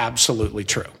is absolutely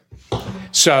true.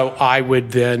 So I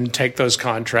would then take those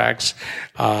contracts,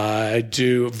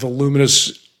 do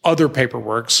voluminous other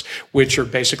paperworks, which are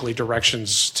basically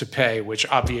directions to pay, which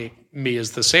obviate me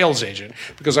as the sales agent,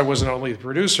 because I wasn't only the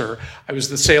producer, I was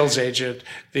the sales agent,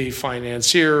 the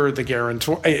financier, the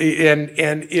guarantor,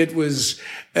 and it was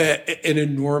an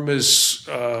enormous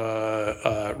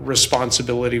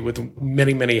responsibility with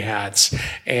many, many hats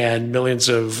and millions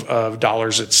of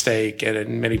dollars at stake,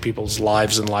 and many people's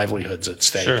lives and livelihoods at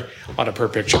stake on a per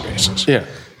picture basis. Yeah.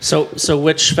 So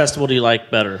which festival do you like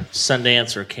better,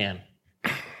 Sundance or Cannes?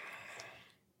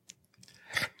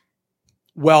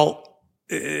 Well,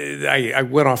 I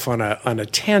went off on a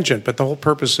tangent, but the whole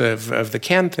purpose of the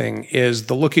Cannes thing is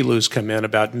the looky-loos come in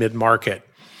about mid-market,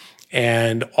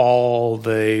 and all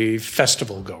the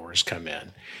festival goers come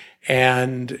in.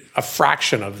 And a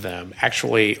fraction of them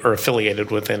actually are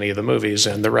affiliated with any of the movies,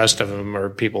 and the rest of them are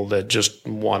people that just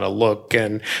want to look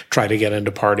and try to get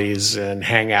into parties and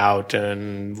hang out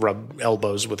and rub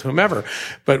elbows with whomever.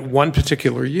 But one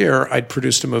particular year, I'd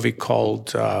produced a movie called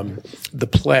The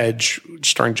Pledge,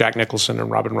 starring Jack Nicholson and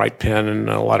Robin Wright Penn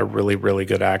and a lot of really, really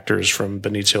good actors, from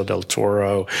Benicio del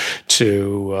Toro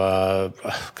to,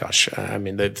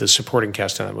 the supporting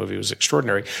cast in that movie was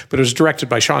extraordinary. But it was directed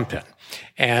by Sean Penn.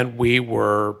 And we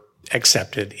were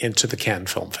accepted into the Cannes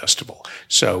Film Festival.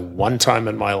 So one time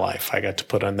in my life, I got to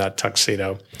put on that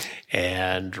tuxedo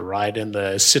and ride in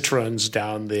the Citroens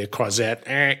down the Croisette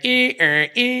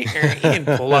and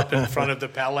pull up in front of the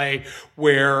Palais,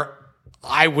 where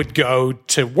I would go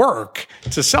to work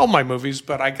to sell my movies,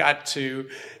 but I got to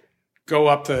go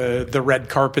up the red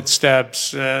carpet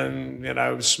steps and,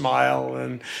 smile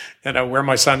and, wear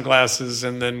my sunglasses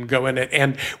and then go in it.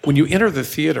 And when you enter the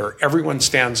theater, everyone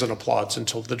stands and applauds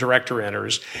until the director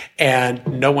enters, and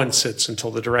no one sits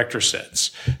until the director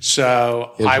sits.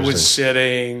 So I was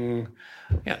sitting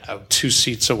 2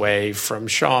 seats away from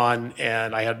Sean,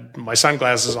 and I had my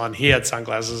sunglasses on. He had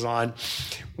sunglasses on.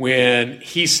 When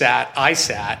he sat, I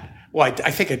sat. Well,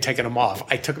 I think I'd taken them off.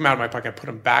 I took them out of my pocket, I put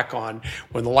them back on.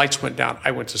 When the lights went down,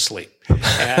 I went to sleep.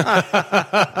 And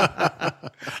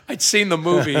I'd seen the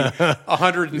movie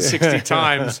 160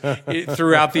 times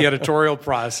throughout the editorial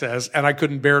process, and I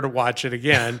couldn't bear to watch it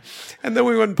again. And then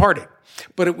we went and partied.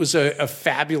 But it was a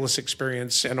fabulous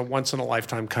experience and a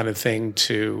once-in-a-lifetime kind of thing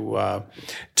to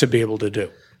be able to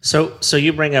do. So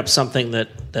you bring up something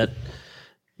that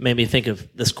made me think of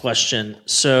this question.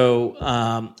 So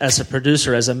as a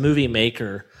producer, as a movie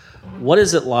maker, what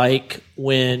is it like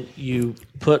when you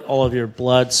put all of your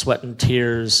blood, sweat, and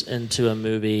tears into a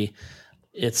movie,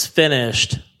 it's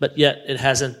finished, but yet it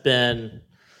hasn't been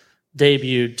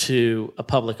debuted to a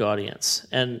public audience?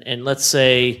 And let's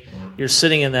say you're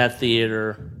sitting in that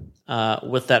theater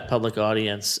with that public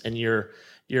audience, and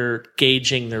you're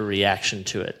gauging their reaction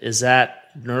to it. Is that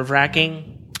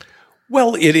nerve-wracking?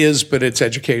 Well, it is, but it's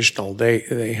educational.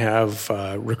 They have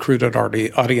recruited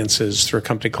audiences through a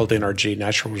company called NRG,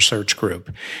 National Research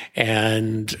Group,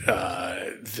 and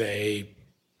they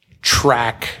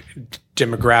track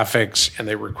demographics, and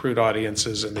they recruit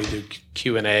audiences, and they do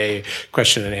Q&A,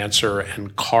 question and answer,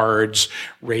 and cards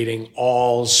rating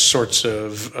all sorts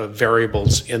of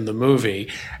variables in the movie.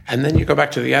 And then you go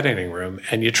back to the editing room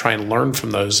and you try and learn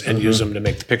from those and use them to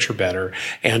make the picture better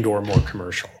and or more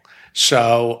commercial.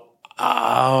 So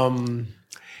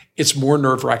it's more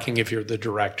nerve-wracking if you're the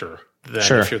director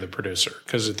than if you're the producer.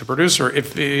 Because the producer,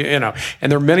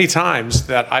 and there are many times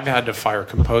that I've had to fire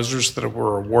composers that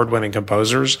were award-winning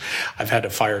composers. I've had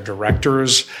to fire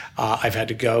directors. I've had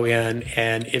to go in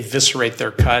and eviscerate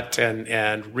their cut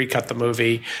and recut the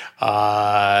movie,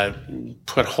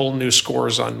 put whole new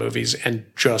scores on movies, and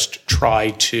just try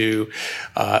to,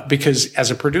 because as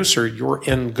a producer, your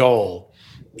end goal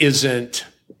isn't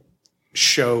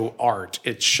show art,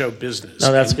 it's show business.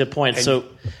 No, that's a good point. So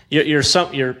you're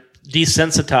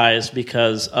desensitized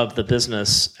because of the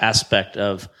business aspect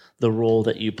of the role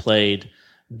that you played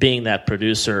being that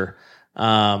producer.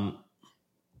 You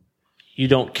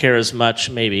don't care as much,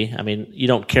 maybe. I mean, you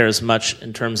don't care as much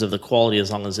in terms of the quality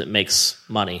as long as it makes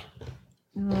money.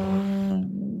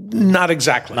 Not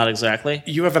exactly. Not exactly?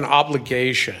 You have an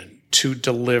obligation to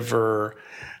deliver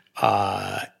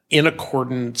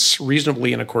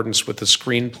reasonably in accordance with the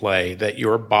screenplay that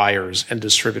your buyers and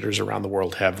distributors around the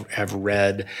world have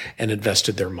read and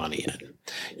invested their money in.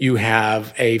 You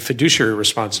have a fiduciary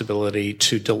responsibility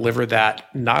to deliver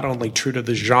that not only true to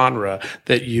the genre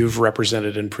that you've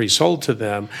represented and pre-sold to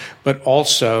them, but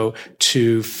also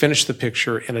to finish the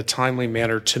picture in a timely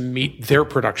manner to meet their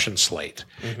production slate,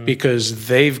 because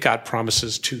they've got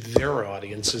promises to their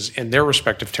audiences in their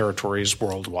respective territories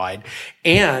worldwide.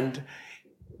 And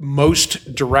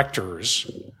most directors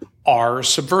are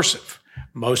subversive.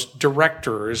 Most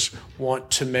directors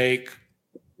want to make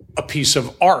a piece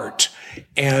of art,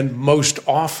 and most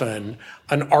often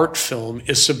an art film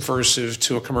is subversive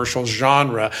to a commercial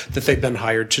genre that they've been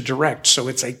hired to direct. So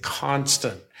it's a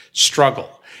constant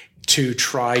struggle to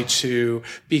try to,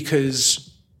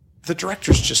 because the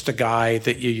director's just a guy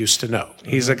that you used to know.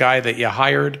 He's a guy that you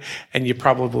hired and you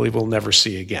probably will never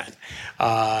see again.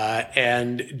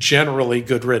 And generally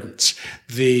good riddance.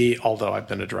 Although I've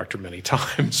been a director many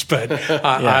times, but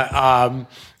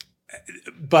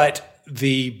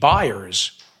the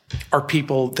buyers are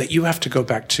people that you have to go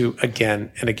back to again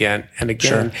and again and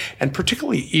again. Sure. And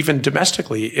particularly even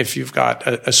domestically, if you've got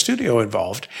a studio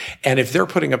involved, and if they're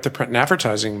putting up the print and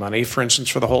advertising money, for instance,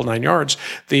 for the whole 9 yards,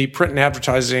 the print and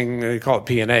advertising, they call it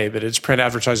P&A, but it's print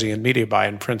advertising and media buy,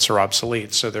 and prints are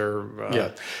obsolete. So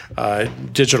they're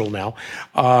digital now,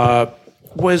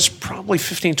 was probably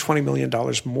 $15-20 million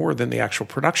more than the actual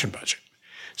production budget.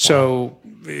 So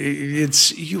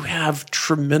you have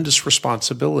tremendous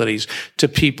responsibilities to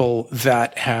people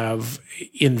that have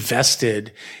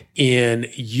invested in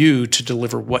you to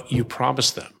deliver what you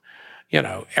promised them. You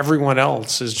know, everyone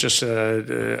else is just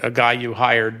a guy you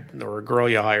hired or a girl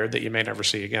you hired that you may never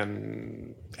see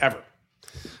again ever.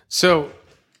 So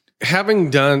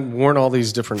having worn all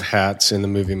these different hats in the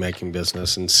movie making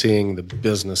business and seeing the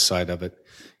business side of it,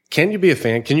 can you be a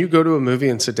fan? Can you go to a movie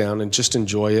and sit down and just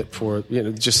enjoy it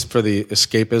just for the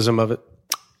escapism of it?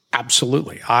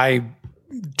 Absolutely. I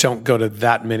don't go to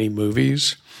that many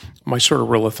movies. My sort of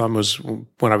rule of thumb was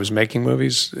when I was making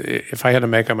movies, if I had to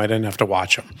make them, I didn't have to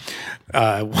watch them.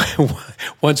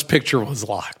 Once picture was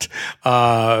locked.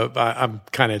 I'm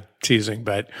kind of teasing,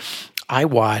 but I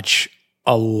watch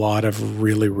a lot of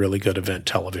really, really good event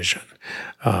television,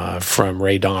 from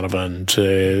Ray Donovan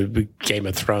to Game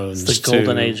of Thrones, it's the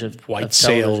golden age of White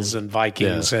Sails and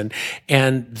Vikings, and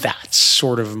that's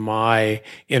sort of my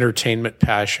entertainment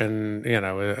passion. You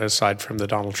know, aside from the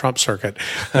Donald Trump circuit,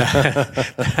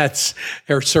 that's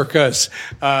or circus,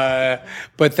 but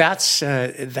that's.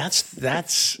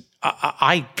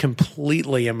 I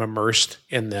completely am immersed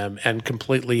in them and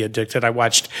completely addicted. I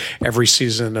watched every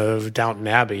season of Downton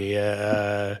Abbey.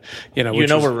 We're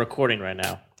recording right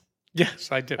now. Yes,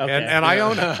 I do, okay. and I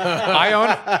own it. I own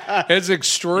it. It's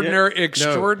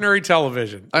extraordinary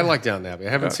television. I like Downton Abbey. I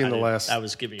haven't seen the last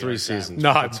 3 seasons. No,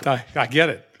 I get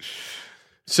it.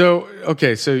 So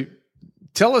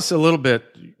tell us a little bit,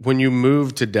 when you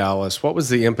moved to Dallas, what was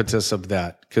the impetus of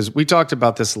that? Because we talked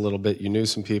about this a little bit. You knew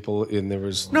some people, and there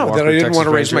was that I didn't want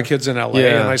to raise my kids in LA,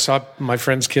 and I saw my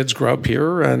friends' kids grow up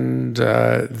here, and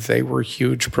they were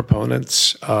huge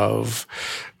proponents of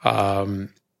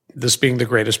this being the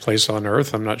greatest place on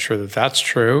earth. I'm not sure that that's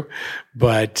true,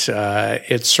 but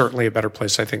it's certainly a better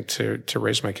place, I think, to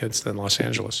raise my kids than Los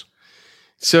Angeles.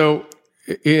 So,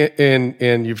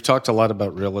 and you've talked a lot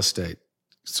about real estate.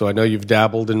 So I know you've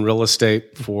dabbled in real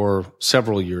estate for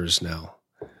several years now.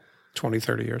 20,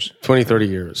 30 years. 20, 30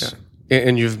 years. Yeah.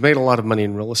 And you've made a lot of money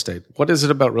in real estate. What is it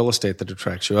about real estate that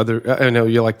attracts you? I know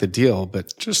you like the deal,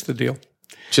 but... Just the deal.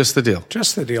 Just the deal.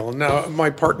 Just the deal. Now, my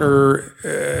partner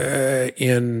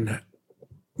in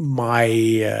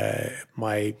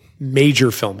my major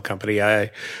film company,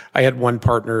 I had one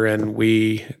partner, and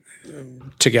we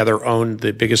together owned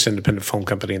the biggest independent film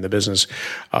company in the business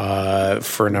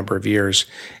for a number of years.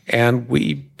 And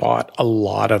we bought a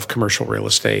lot of commercial real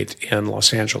estate in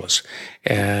Los Angeles.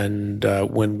 And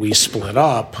when we split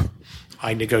up,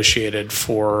 I negotiated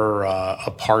for a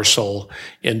parcel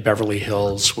in Beverly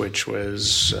Hills, which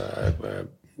was, it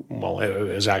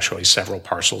was actually several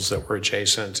parcels that were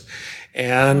adjacent.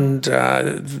 And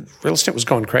real estate was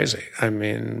going crazy. I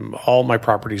mean, all my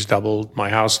properties doubled. My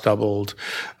house doubled.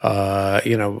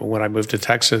 When I moved to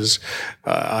Texas,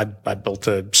 I built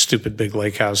a stupid big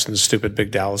lake house and a stupid big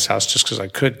Dallas house just because I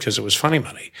could, because it was funny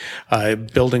money.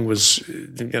 Building was,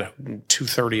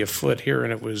 $230 a foot here,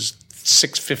 and it was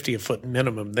 $650 a foot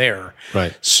minimum there.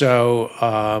 Right. So,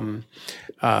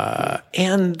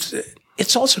 and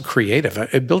It's also creative.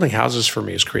 Building houses for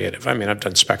me is creative. I mean, I've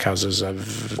done spec houses,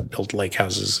 I've built lake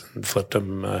houses and flipped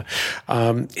them.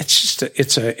 It's just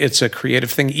it's a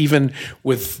creative thing. Even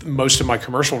with most of my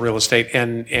commercial real estate,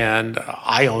 and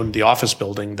I owned the office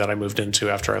building that I moved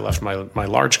into after I left my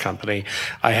large company.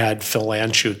 I had Phil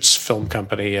Anschutz's film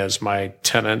company as my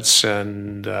tenants,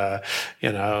 and I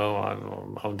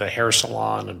owned a hair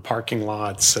salon and parking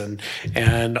lots and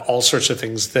all sorts of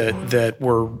things that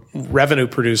were revenue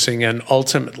producing. And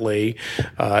ultimately,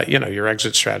 your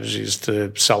exit strategy is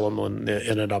to sell them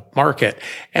in an up market.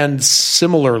 And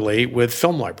similarly with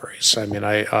film libraries. I mean,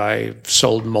 I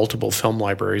sold multiple film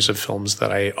libraries of films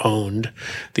that I owned,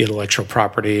 the intellectual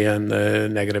property and the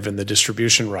negative and the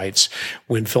distribution rights.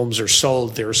 When films are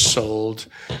sold, they're sold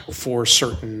for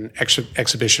certain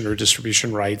exhibition or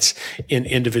distribution rights in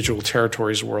individual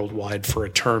territories worldwide for a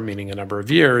term, meaning a number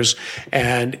of years.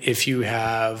 And if you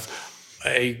have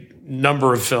a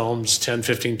number of films, 10,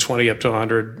 15, 20, up to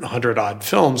 100 odd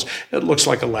films, it looks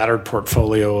like a laddered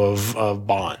portfolio of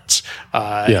bonds.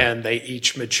 And they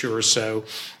each mature. So,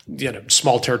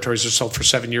 small territories are sold for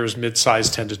 7 years,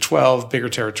 mid-size 10 to 12, bigger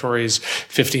territories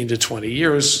 15 to 20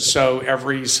 years. So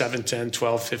every 7, 10,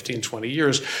 12, 15, 20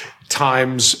 years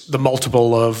times the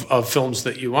multiple of films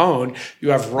that you own,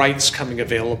 you have rights coming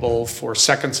available for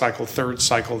second cycle, third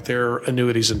cycle. They're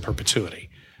annuities in perpetuity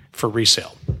for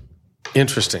resale.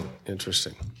 Interesting.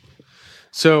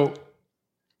 So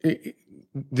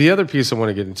the other piece I want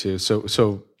to get into,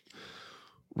 so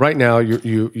right now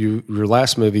your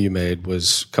last movie you made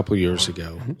was a couple of years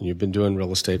ago. You've been doing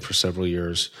real estate for several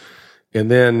years. And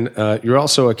then you're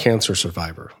also a cancer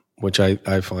survivor, which I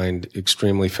find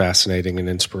extremely fascinating and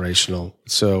inspirational.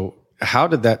 So how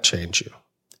did that change you?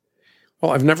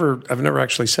 Well, I've never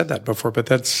actually said that before, but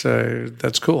that's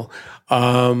cool.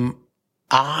 I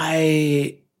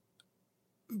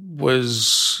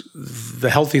was the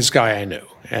healthiest guy I knew,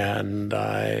 and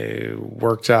I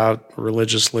worked out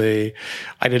religiously.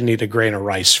 I didn't eat a grain of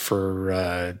rice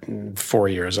for 4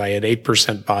 years. I had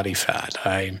 8% body fat.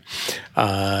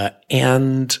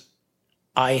 And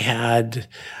I had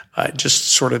just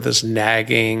sort of this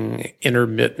nagging,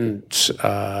 intermittent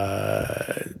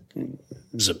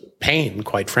pain,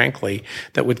 quite frankly,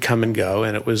 that would come and go,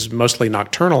 and it was mostly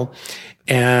nocturnal.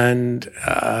 And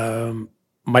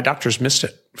my doctors missed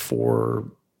it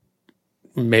for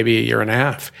maybe a year and a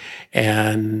half.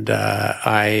 And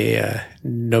I,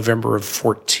 November of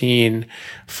 14,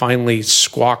 finally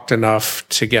squawked enough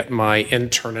to get my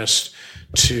internist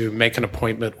to make an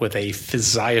appointment with a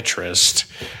physiatrist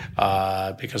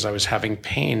because I was having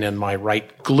pain in my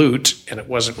right glute, and it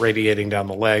wasn't radiating down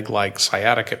the leg like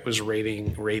sciatica. It was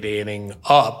radiating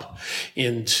up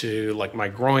into like my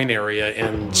groin area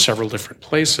in several different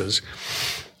places.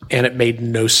 And it made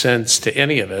no sense to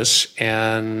any of us.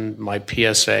 And my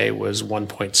PSA was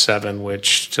 1.7,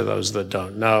 which to those that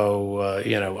don't know,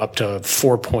 up to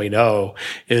 4.0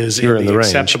 is in the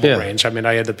acceptable range. I mean,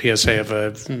 I had the PSA of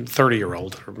a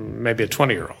 30-year-old or maybe a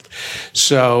 20-year-old.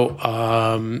 So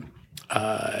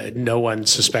no one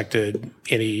suspected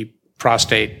any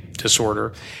prostate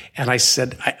disorder. And I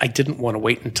said I didn't want to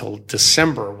wait until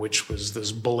December, which was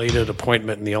this belated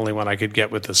appointment and the only one I could get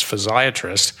with this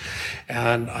physiatrist.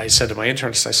 And I said to my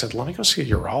internist, I said, let me go see a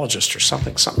urologist or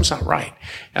something. Something's not right.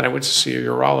 And I went to see a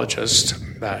urologist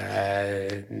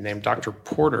named Dr.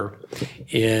 Porter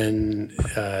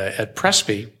at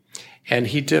Presby. And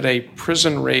he did a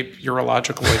prison rape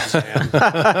urological exam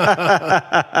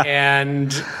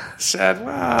and said,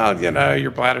 well, your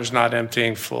bladder's not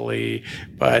emptying fully,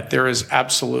 but there is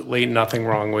absolutely nothing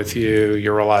wrong with you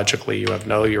urologically. You have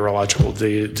no urological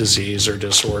disease or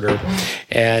disorder.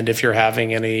 And if you're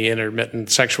having any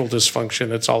intermittent sexual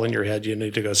dysfunction, it's all in your head. You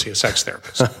need to go see a sex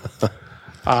therapist.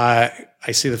 I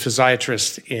see the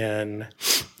physiatrist in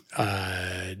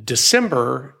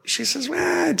December. She says,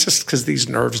 just because these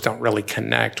nerves don't really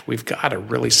connect, we've got a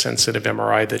really sensitive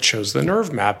MRI that shows the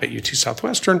nerve map at UT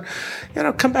Southwestern.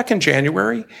 Come back in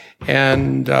January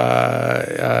and,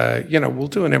 we'll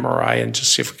do an MRI and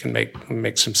just see if we can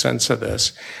make some sense of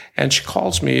this. And she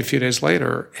calls me a few days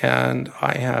later, and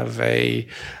I have a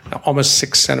almost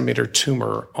 6 centimeter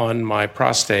tumor on my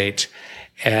prostate,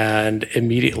 and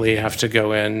immediately have to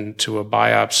go into a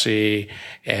biopsy,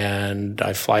 and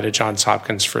I fly to Johns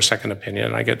Hopkins for a second opinion,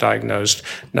 and I get diagnosed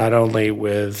not only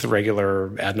with regular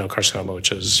adenocarcinoma,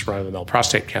 which is run-of-the-mill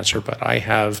prostate cancer, but I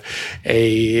have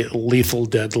a lethal,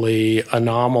 deadly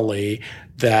anomaly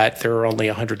that there are only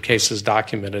 100 cases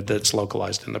documented that's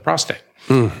localized in the prostate.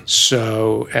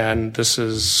 So, and this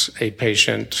is a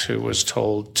patient who was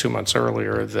told 2 months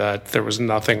earlier that there was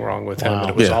nothing wrong with him, and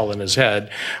it was all in his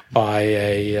head by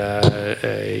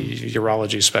a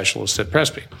urology specialist at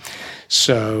Presby.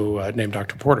 So, named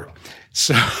Dr. Porter.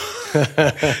 So,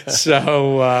 as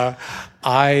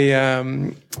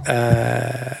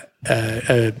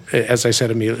I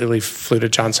said, immediately flew to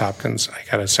Johns Hopkins. I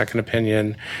got a second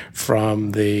opinion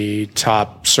from the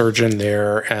top surgeon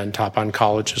there and top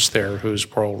oncologist there, who's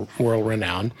world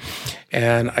renowned.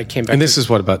 And I came back. And this is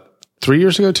what, about 3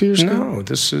 years ago, 2 years ago? No,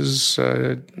 this is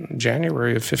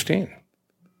January of 15.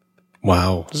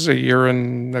 Wow. This is a year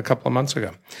and a couple of months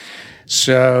ago.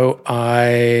 So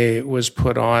I was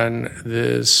put on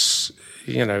this,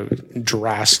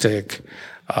 drastic,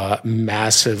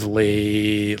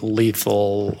 massively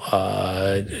lethal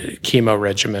chemo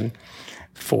regimen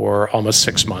for almost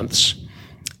 6 months.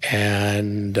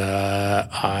 And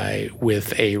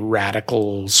with a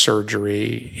radical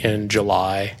surgery in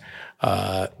July,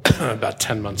 about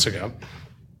 10 months ago.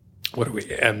 What are we,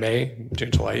 May,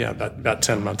 June, July? Yeah, about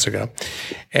 10 months ago.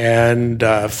 And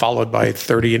followed by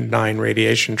 39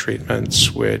 radiation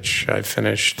treatments, which I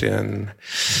finished in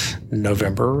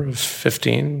November of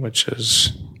 15, which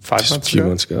is 5 months ago. A few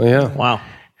months ago, yeah. Wow.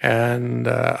 And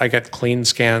I got clean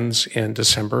scans in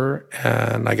December,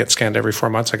 and I get scanned every 4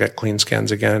 months. I got clean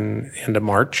scans again into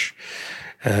March.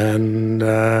 And,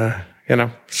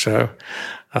 so...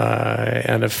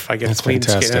 and if I get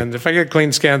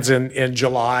clean scans in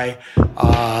July,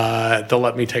 they'll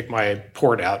let me take my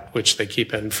port out, which they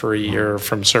keep in for a year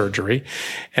from surgery.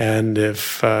 And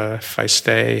if I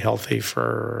stay healthy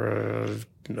for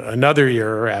another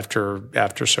year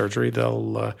after surgery,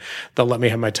 they'll let me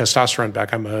have my testosterone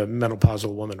back. I'm a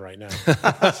menopausal woman right now.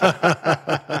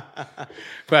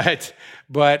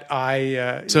 But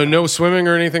I so no swimming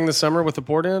or anything this summer with the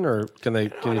port in, or can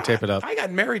you tape it up? I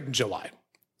got married in July.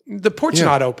 The port's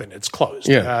not open; it's closed.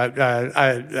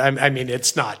 I mean,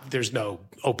 it's not. There's no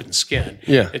open skin.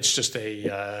 Yeah, it's just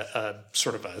a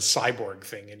sort of a cyborg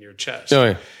thing in your chest. Oh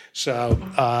yeah. So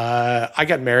I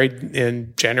got married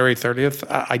in January 30th.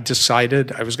 I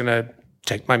decided I was going to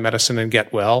take my medicine and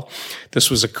get well. This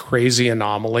was a crazy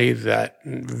anomaly that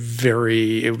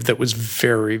was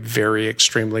very, very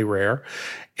extremely rare.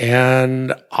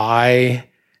 And I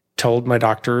told my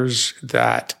doctors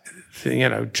that,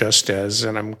 just as,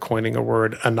 and I'm coining a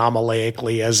word,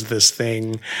 anomalaically as this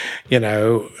thing,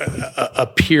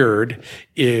 appeared,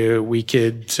 we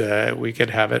could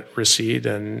have it recede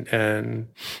and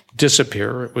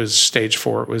disappear. It was stage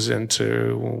 4. It was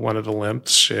into one of the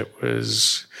lymphs. It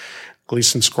was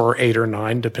Gleason score 8 or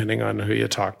 9, depending on who you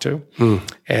talk to.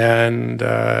 And,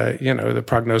 the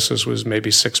prognosis was maybe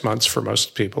 6 months for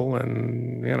most people.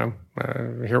 And,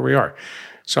 here we are.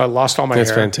 So I lost all my hair.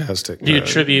 That's fantastic. Do you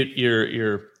attribute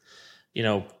your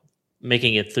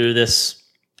making it through this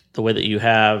the way that you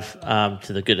have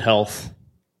to the good health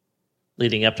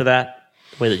leading up to that,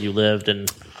 the way that you lived and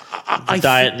the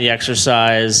diet and the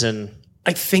exercise and...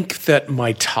 I think that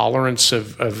my tolerance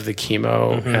of the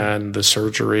chemo and the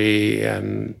surgery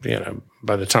and,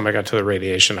 by the time I got to the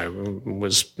radiation, I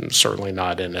was certainly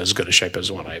not in as good a shape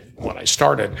as when I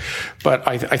started. But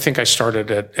I think I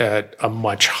started at a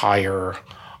much higher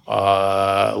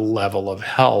level of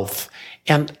health.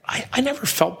 And I never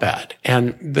felt bad.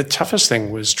 And the toughest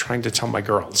thing was trying to tell my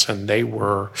girls, and they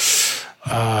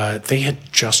had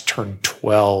just turned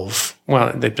 12.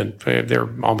 Well, they're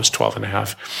almost 12 and a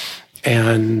half.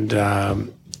 And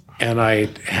I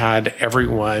had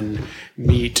everyone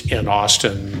meet in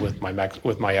Austin with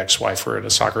my ex-wife. We're at a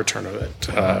soccer tournament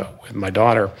with my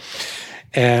daughter,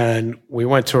 and we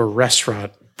went to a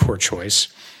restaurant, poor choice,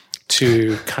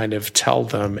 to kind of tell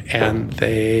them, and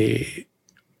they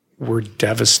were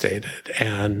devastated.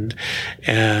 And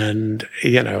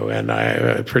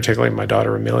I, particularly my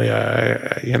daughter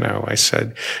Amelia, I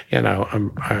said,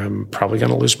 I'm probably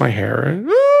going to lose my hair.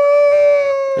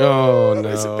 Oh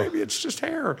no! I said, baby, it's just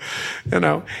hair, and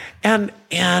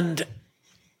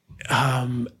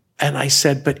I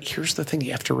said, but here's the thing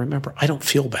you have to remember: I don't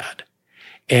feel bad,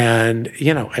 and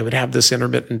I would have this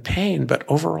intermittent pain, but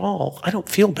overall, I don't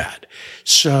feel bad.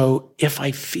 So if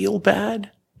I feel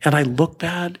bad and I look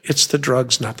bad, it's the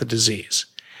drugs, not the disease.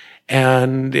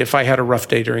 And if I had a rough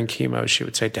day during chemo, she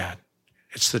would say, Dad,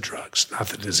 it's the drugs, not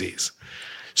the disease.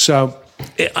 So,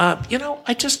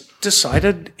 I just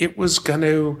decided it was going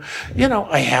to,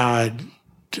 I had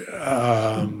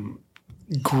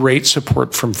great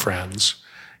support from friends.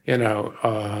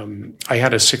 I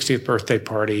had a 60th birthday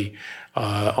party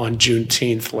on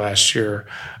Juneteenth last year.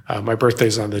 My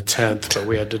birthday's on the 10th, but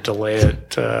we had to delay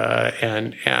it.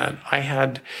 And I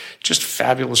had just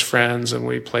fabulous friends, and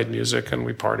we played music and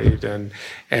we partied.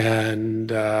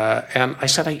 And I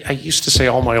said, I used to say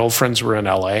all my old friends were in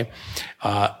LA,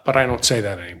 but I don't say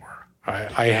that anymore.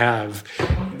 I have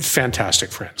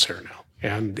fantastic friends here now.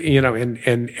 And,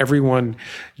 and everyone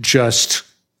just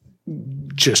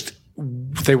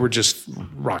they were just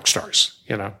rock stars,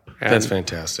 And That's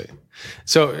fantastic.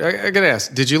 So I got to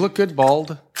ask, did you look good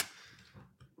bald?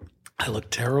 I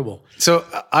look terrible. So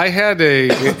I had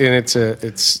and it's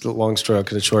a long story, I'll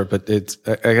cut it short, but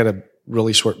I got a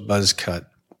really short buzz cut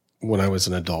when I was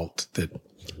an adult that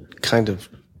kind of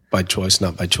by choice,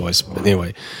 not by choice, but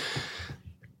anyway,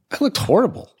 I looked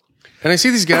horrible. And I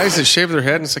see these guys that shave their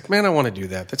head, and it's like, man, I want to do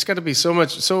that. That's got to be so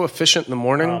efficient in the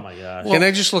morning. Oh my gosh! And I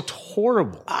just looked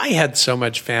horrible. I had so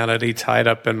much vanity tied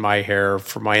up in my hair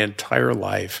for my entire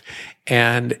life,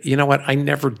 and you know what? I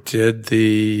never did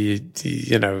the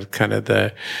kind of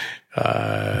the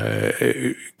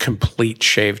complete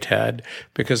shaved head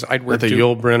because I'd wear the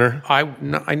Yul Brynner.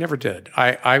 I never did.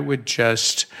 I would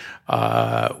just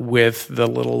with the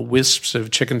little wisps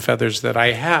of chicken feathers that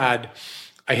I had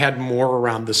more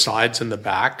around the sides and the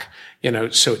back,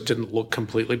 so it didn't look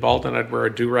completely bald. And I'd wear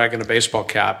a do-rag and a baseball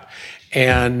cap.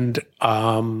 And,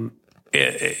 my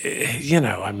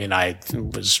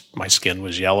skin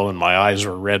was yellow and my eyes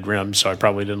were red rimmed, so I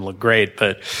probably didn't look great.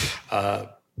 But,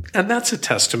 and that's a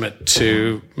testament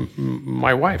to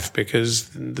my wife, because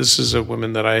this is a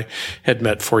woman that I had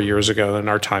met 4 years ago and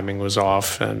our timing was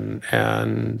off. And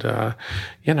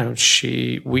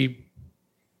we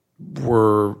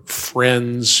were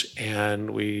friends and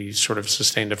we sort of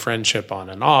sustained a friendship on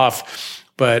and off.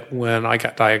 But when I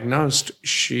got diagnosed,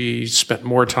 she spent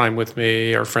more time with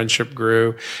me. Our friendship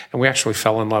grew, and we actually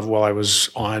fell in love while I was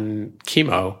on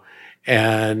chemo.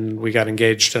 And we got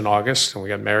engaged in August, and we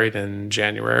got married in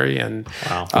January. And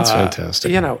wow, that's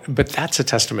fantastic. But that's a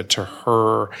testament to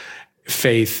her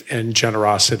faith and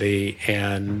generosity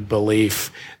and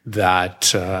belief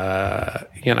that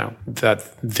that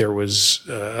there was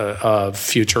a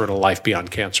future and a life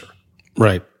beyond cancer.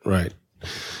 Right. All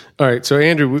right. So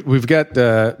Andrew, we've got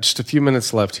just a few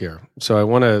minutes left here. So I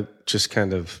want to just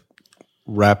kind of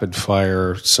rapid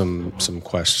fire some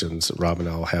questions that Rob and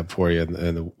I'll have for you.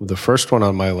 And the first one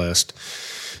on my list.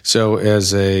 So I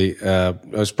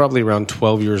was probably around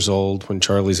 12 years old when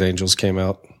Charlie's Angels came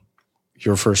out.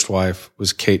 Your first wife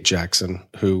was Kate Jackson,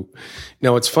 who,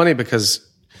 now it's funny because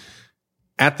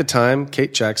at the time,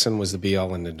 Kate Jackson was the be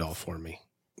all and end all for me.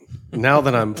 Now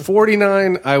that I'm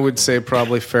 49, I would say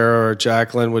probably Farrah or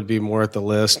Jacqueline would be more at the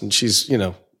list, and she's,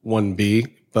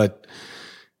 1B, but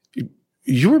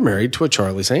you were married to a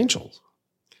Charlie's Angels.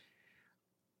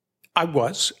 I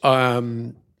was.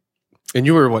 And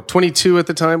you were, 22 at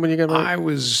the time when you got married? I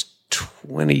was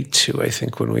 22, I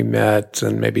think, when we met,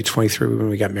 and maybe 23 when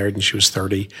we got married, and she was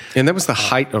 30. And that was the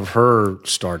height of her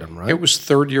stardom, right? It was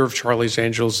third year of Charlie's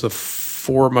Angels. The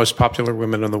five most popular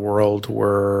women in the world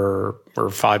were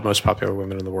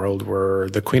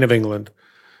the Queen of England,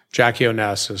 Jackie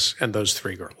Onassis, and those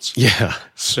three girls. Yeah.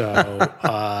 So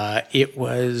it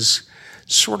was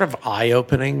sort of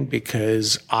eye-opening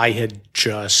because I had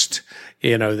just,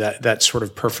 that sort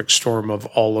of perfect storm of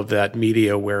all of that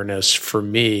media awareness for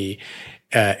me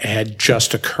had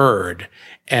just occurred.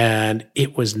 And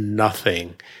it was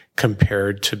nothing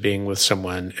compared to being with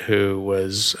someone who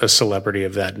was a celebrity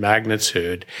of that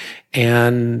magnitude.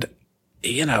 And,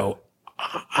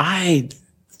 I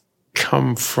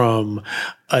come from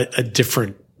a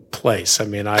different place. I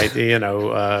mean, I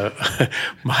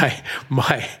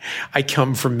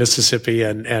come from Mississippi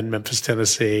and Memphis,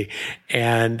 Tennessee,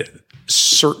 and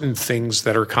certain things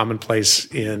that are commonplace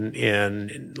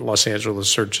in Los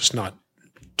Angeles are just not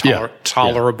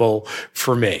tolerable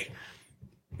for me.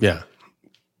 Yeah,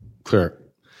 clear.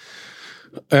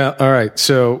 All right.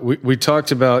 So we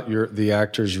talked about the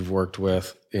actors you've worked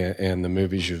with and the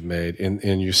movies you've made,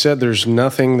 and you said there's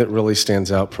nothing that really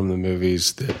stands out from the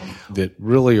movies that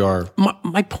really are.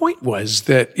 My point was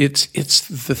that it's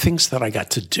the things that I got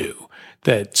to do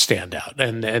that stand out,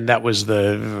 and that was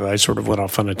I sort of went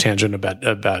off on a tangent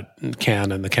about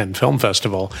Cannes and the Cannes Film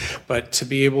Festival, but to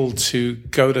be able to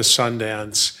go to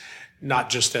Sundance,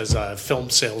 not just as a film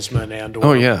salesman and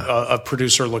Oh, yeah. a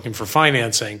producer looking for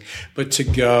financing, but to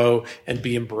go and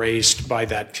be embraced by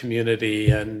that community.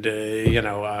 And,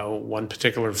 one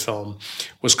particular film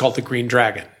was called The Green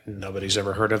Dragon. Nobody's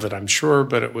ever heard of it, I'm sure,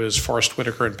 but it was Forrest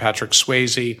Whitaker and Patrick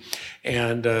Swayze,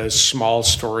 and a small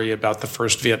story about the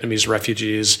first Vietnamese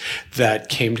refugees that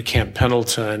came to Camp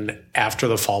Pendleton after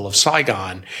the fall of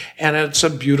Saigon. And it's a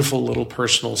beautiful little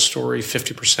personal story,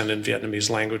 50% in Vietnamese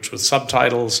language with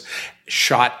subtitles,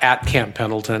 shot at Camp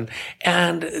Pendleton.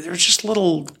 And there's just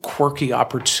little quirky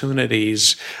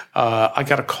opportunities. I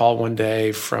got a call one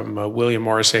day from a William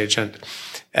Morris agent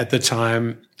at the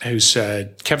time who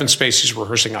said, Kevin Spacey's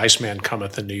rehearsing Iceman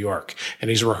Cometh in New York, and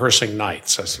he's rehearsing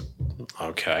nights. I said,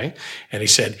 okay. And he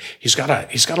said, he's got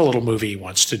a little movie he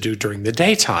wants to do during the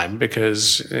daytime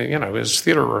because, his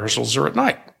theater rehearsals are at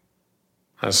night.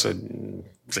 I said,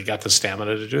 has he got the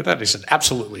stamina to do that? He said,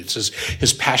 absolutely. It's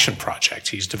his passion project.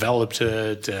 He's developed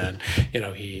it, and,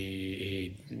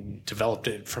 he developed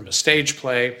it from a stage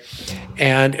play.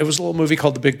 And it was a little movie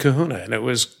called The Big Kahuna. And it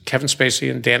was Kevin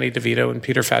Spacey and Danny DeVito and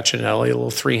Peter Facinelli, a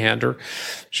little three-hander.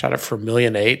 Shot it for $1.8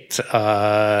 million,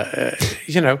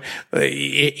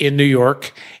 in New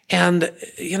York. And,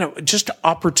 just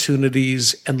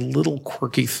opportunities and little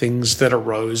quirky things that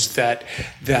arose that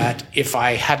if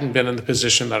I hadn't been in the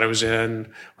position that I was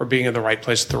in, or being in the right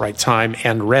place at the right time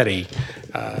and ready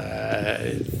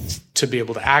to be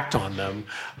able to act on them,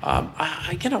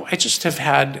 I just have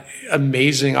had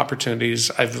amazing opportunities.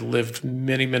 I've lived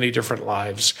many, many different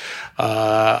lives.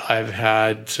 I've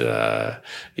had,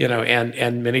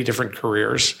 and many different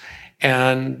careers.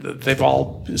 And they've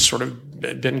all sort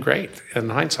of been great in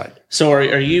hindsight. So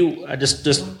are you,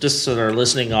 just so our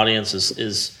listening audience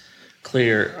is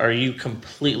clear, are you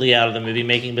completely out of the movie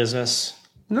making business?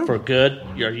 No. For good?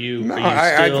 Are you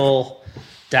still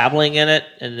dabbling in it?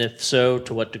 And if so,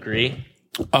 to what degree?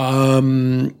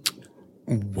 I've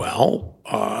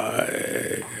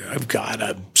got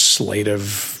a slate of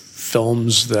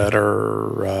films that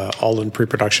are all in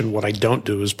pre-production. What I don't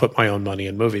do is put my own money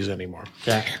in movies anymore.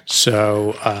 Okay.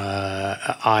 So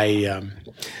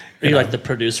Are you like the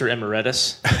producer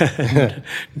emeritus?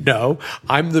 No,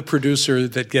 I'm the producer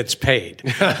that gets paid.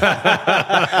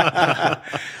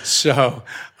 So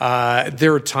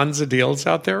there are tons of deals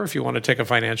out there if you want to take a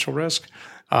financial risk.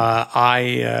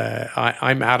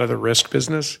 I'm out of the risk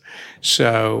business.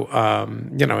 So,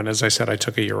 and as I said, I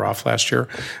took a year off last year,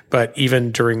 but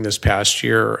even during this past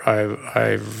year,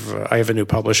 I have a new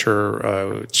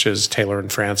publisher, which is Taylor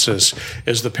and Francis,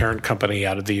 is the parent company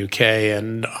out of the UK.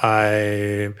 And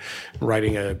I'm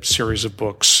writing a series of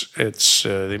books. It's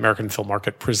the American Film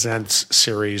Market Presents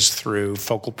series through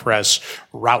Focal Press,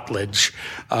 Routledge,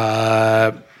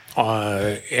 and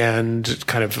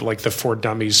kind of like the For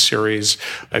Dummies series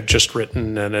I've just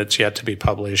written, and it's yet to be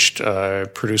published,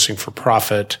 Producing for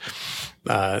Profit,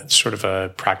 sort of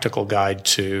a practical guide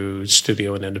to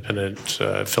studio and independent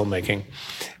filmmaking.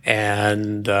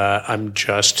 And I'm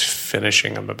just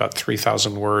finishing. I'm about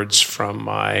 3,000 words from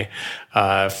my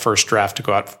first draft to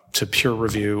go out to peer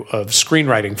review of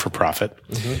Screenwriting for Profit.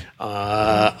 Mm-hmm.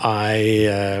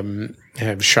 I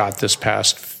have shot this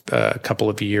past couple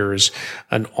of years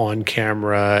an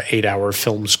on-camera 8-hour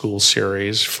film school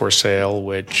series for sale,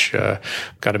 which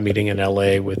got a meeting in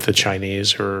LA with the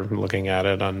Chinese who are looking at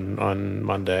it on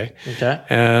Monday. Okay.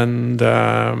 And,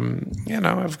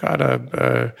 I've got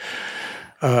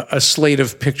a slate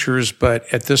of pictures,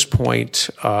 but at this point,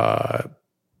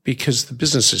 because the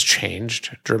business has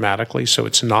changed dramatically, so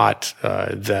it's not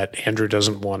that Andrew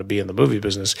doesn't want to be in the movie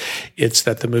business. It's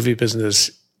that the movie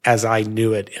business, as I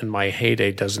knew it in my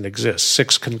heyday, doesn't exist.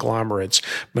 6 conglomerates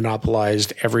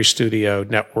monopolized every studio,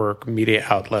 network, media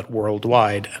outlet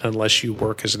worldwide. And unless you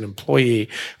work as an employee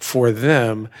for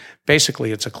them,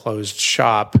 basically it's a closed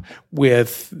shop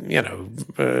with,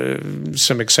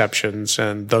 some exceptions.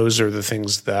 And those are the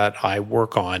things that I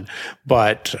work on.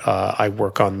 But I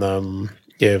work on them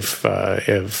if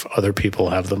other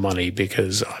people have the money,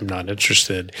 because I'm not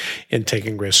interested in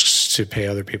taking risks to pay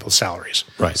other people's salaries.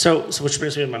 Right. So which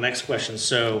brings me to my next question.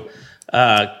 So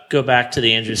go back to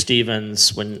the Andrew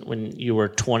Stevens when you were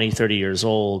 20, 30 years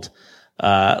old.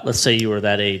 Let's say you were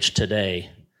that age today.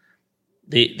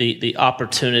 The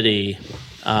opportunity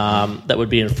that would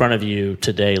be in front of you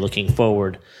today, looking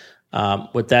forward,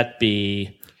 would that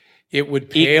be? It would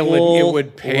pale. Equal, it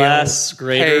would pale, less,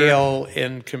 greater? Pale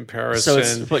in comparison.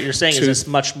 So what you're saying is it's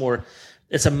much more.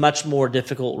 It's a much more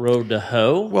difficult road to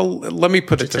hoe. Well, let me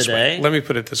put it this today. way. Let me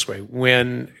put it this way.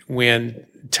 When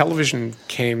television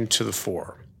came to the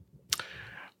fore,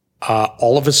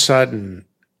 all of a sudden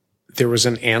there was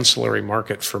an ancillary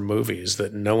market for movies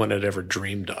that no one had ever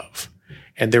dreamed of.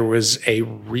 and there was a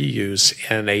reuse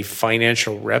and a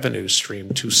financial revenue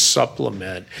stream to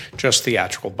supplement just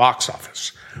theatrical box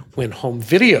office. When home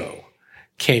video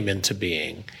came into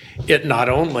being, it not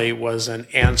only was an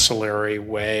ancillary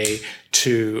way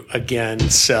to, again,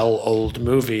 sell old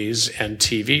movies and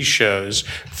TV shows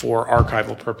for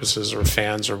archival purposes or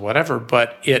fans or whatever,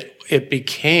 but it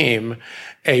became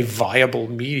a viable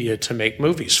media to make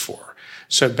movies for.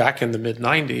 So back in the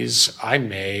mid-90s, I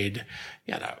made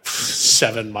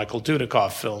 7 Michael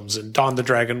Dudikoff films and Don the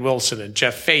Dragon Wilson and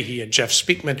Jeff Fahey and Jeff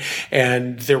Speakman.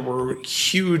 And there were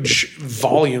huge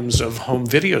volumes of home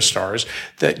video stars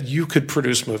that you could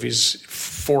produce movies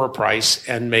for a price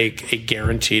and make a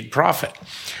guaranteed profit.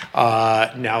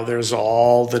 Now there's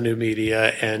all the new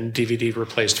media, and DVD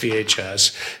replaced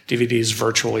VHS. DVD is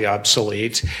virtually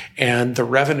obsolete, and the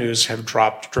revenues have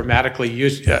dropped dramatically.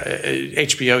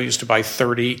 HBO used to buy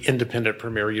 30 independent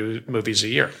premiere movies a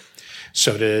year.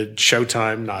 So did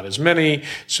Showtime, not as many.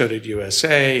 So did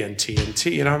USA and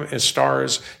TNT. And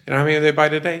Stars. You know how many they buy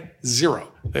today?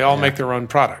 0. They all make their own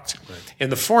product. Right. In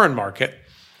the foreign market,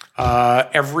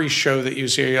 every show that you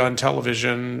see on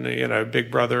television,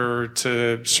 Big Brother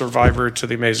to Survivor to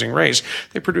The Amazing Race,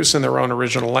 they produce in their own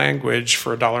original language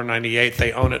for $1.98.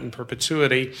 They own it in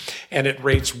perpetuity, and it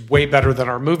rates way better than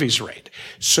our movies rate.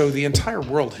 So the entire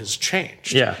world has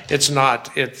changed. Yeah.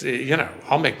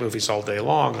 I'll make movies all day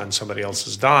long on somebody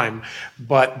else's dime,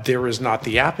 but there is not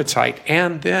the appetite.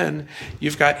 And then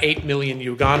you've got 8 million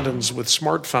Ugandans with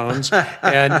smartphones,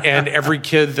 and every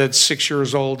kid that's 6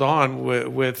 years old on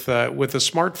with a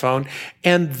smartphone,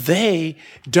 and they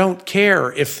don't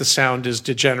care if the sound is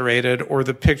degenerated or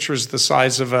the picture's the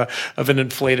size of an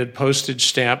inflated postage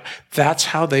stamp. That's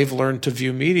how they've learned to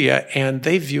view media, and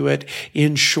they view it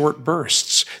in short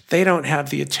bursts. They don't have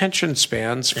the attention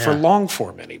spans for long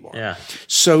form anymore. Yeah.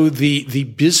 So the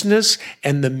business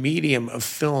and the medium of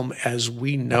film as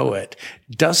we know it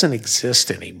doesn't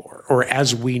exist anymore, or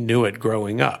as we knew it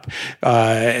growing up.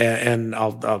 And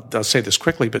I'll say this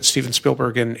quickly, but Steven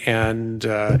Spielberg and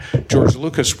George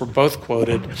Lucas were both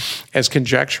quoted as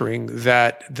conjecturing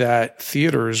that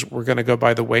theaters were going to go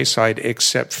by the wayside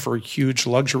except for huge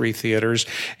luxury theaters,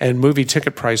 and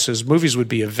movies would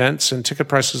be events, and ticket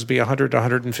prices would be $100 to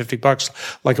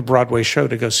 $150, like a Broadway show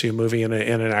to go see a movie in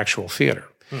an actual theater.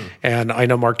 And I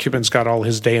know Mark Cuban's got all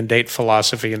his day and date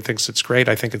philosophy and thinks it's great.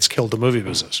 I think it's killed the movie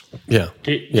business. Yeah.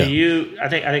 Do you? I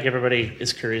think everybody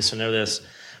is curious to know this.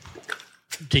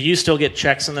 Do you still get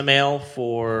checks in the mail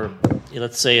for,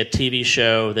 let's say, a TV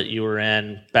show that you were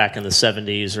in back in the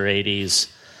 70s or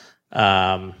 80s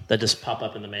that just pop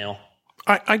up in the mail?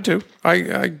 I do.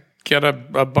 I get a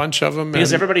bunch of them.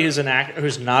 Because everybody who's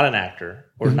not an actor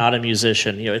or not a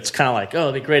musician, it's kind of like, oh,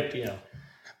 it'd be great,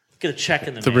 get a check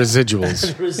in the mail.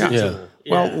 Residuals. The residual.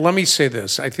 Yeah. Well, let me say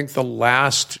this. I think the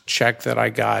last check that I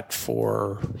got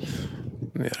for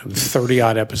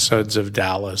 30-odd episodes of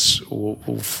Dallas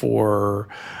for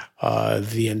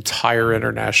the entire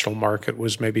international market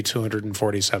was maybe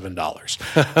 $247.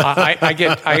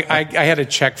 I had a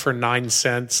check for 9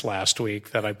 cents last week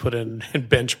that I put in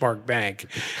Benchmark Bank,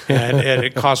 and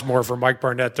it cost more for Mike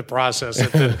Barnett to process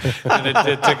it than it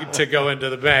did to go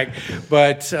into the bank.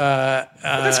 But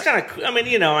that's kind of. I mean,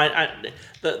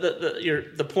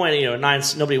 the point.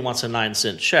 Nobody wants a 9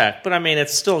 cent check, but I mean,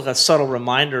 it's still a subtle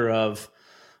reminder of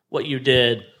what you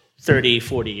did 30,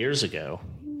 40 years ago.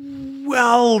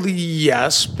 Well,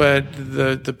 yes, but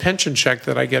the pension check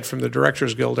that I get from the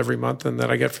Directors Guild every month and that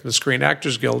I get from the Screen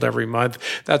Actors Guild every month,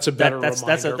 that's a better reminder.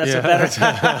 That's a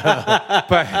better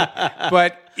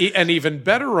but an even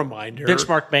better reminder.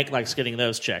 Benchmark Bank likes getting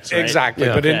those checks, right? Exactly.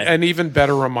 Yeah. But an even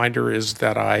better reminder is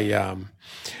that I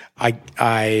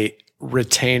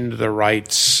retained the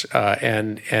rights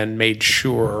and made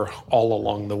sure all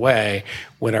along the way,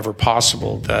 whenever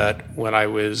possible, that when I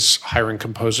was hiring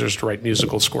composers to write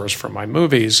musical scores for my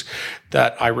movies,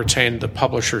 that I retained the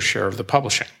publisher's share of the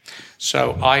publishing.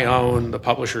 So I own the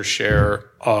publisher's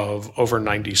share of over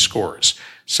 90 scores.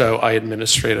 So I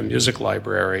administrate a music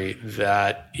library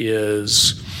that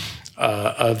is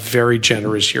a very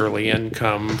generous yearly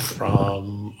income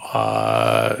from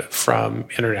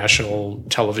international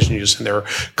television use, and there are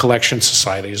collection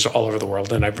societies all over the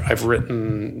world. And I've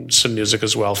written some music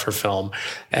as well for film,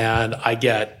 and I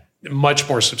get much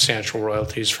more substantial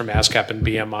royalties from ASCAP and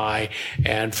BMI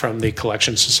and from the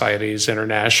collection societies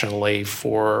internationally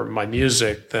for my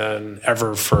music than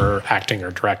ever for acting or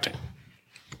directing.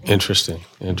 Interesting.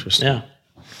 Yeah.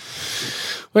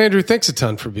 Well, Andrew, thanks a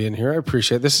ton for being here. I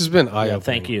appreciate it. This has been eye-opening.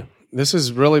 Thank you. This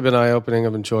has really been eye-opening.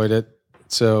 I've enjoyed it.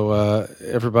 So,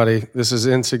 everybody, this is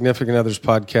Insignificant Others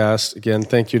Podcast. Again,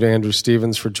 thank you to Andrew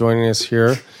Stevens for joining us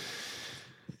here.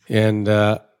 And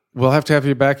we'll have to have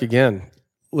you back again.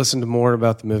 Listen to more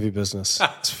about the movie business.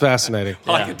 It's fascinating.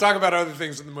 Well, I can talk about other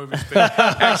things in the movies too.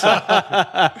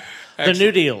 Excellent.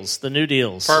 The new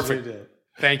deals. Perfect.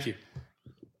 Thank you.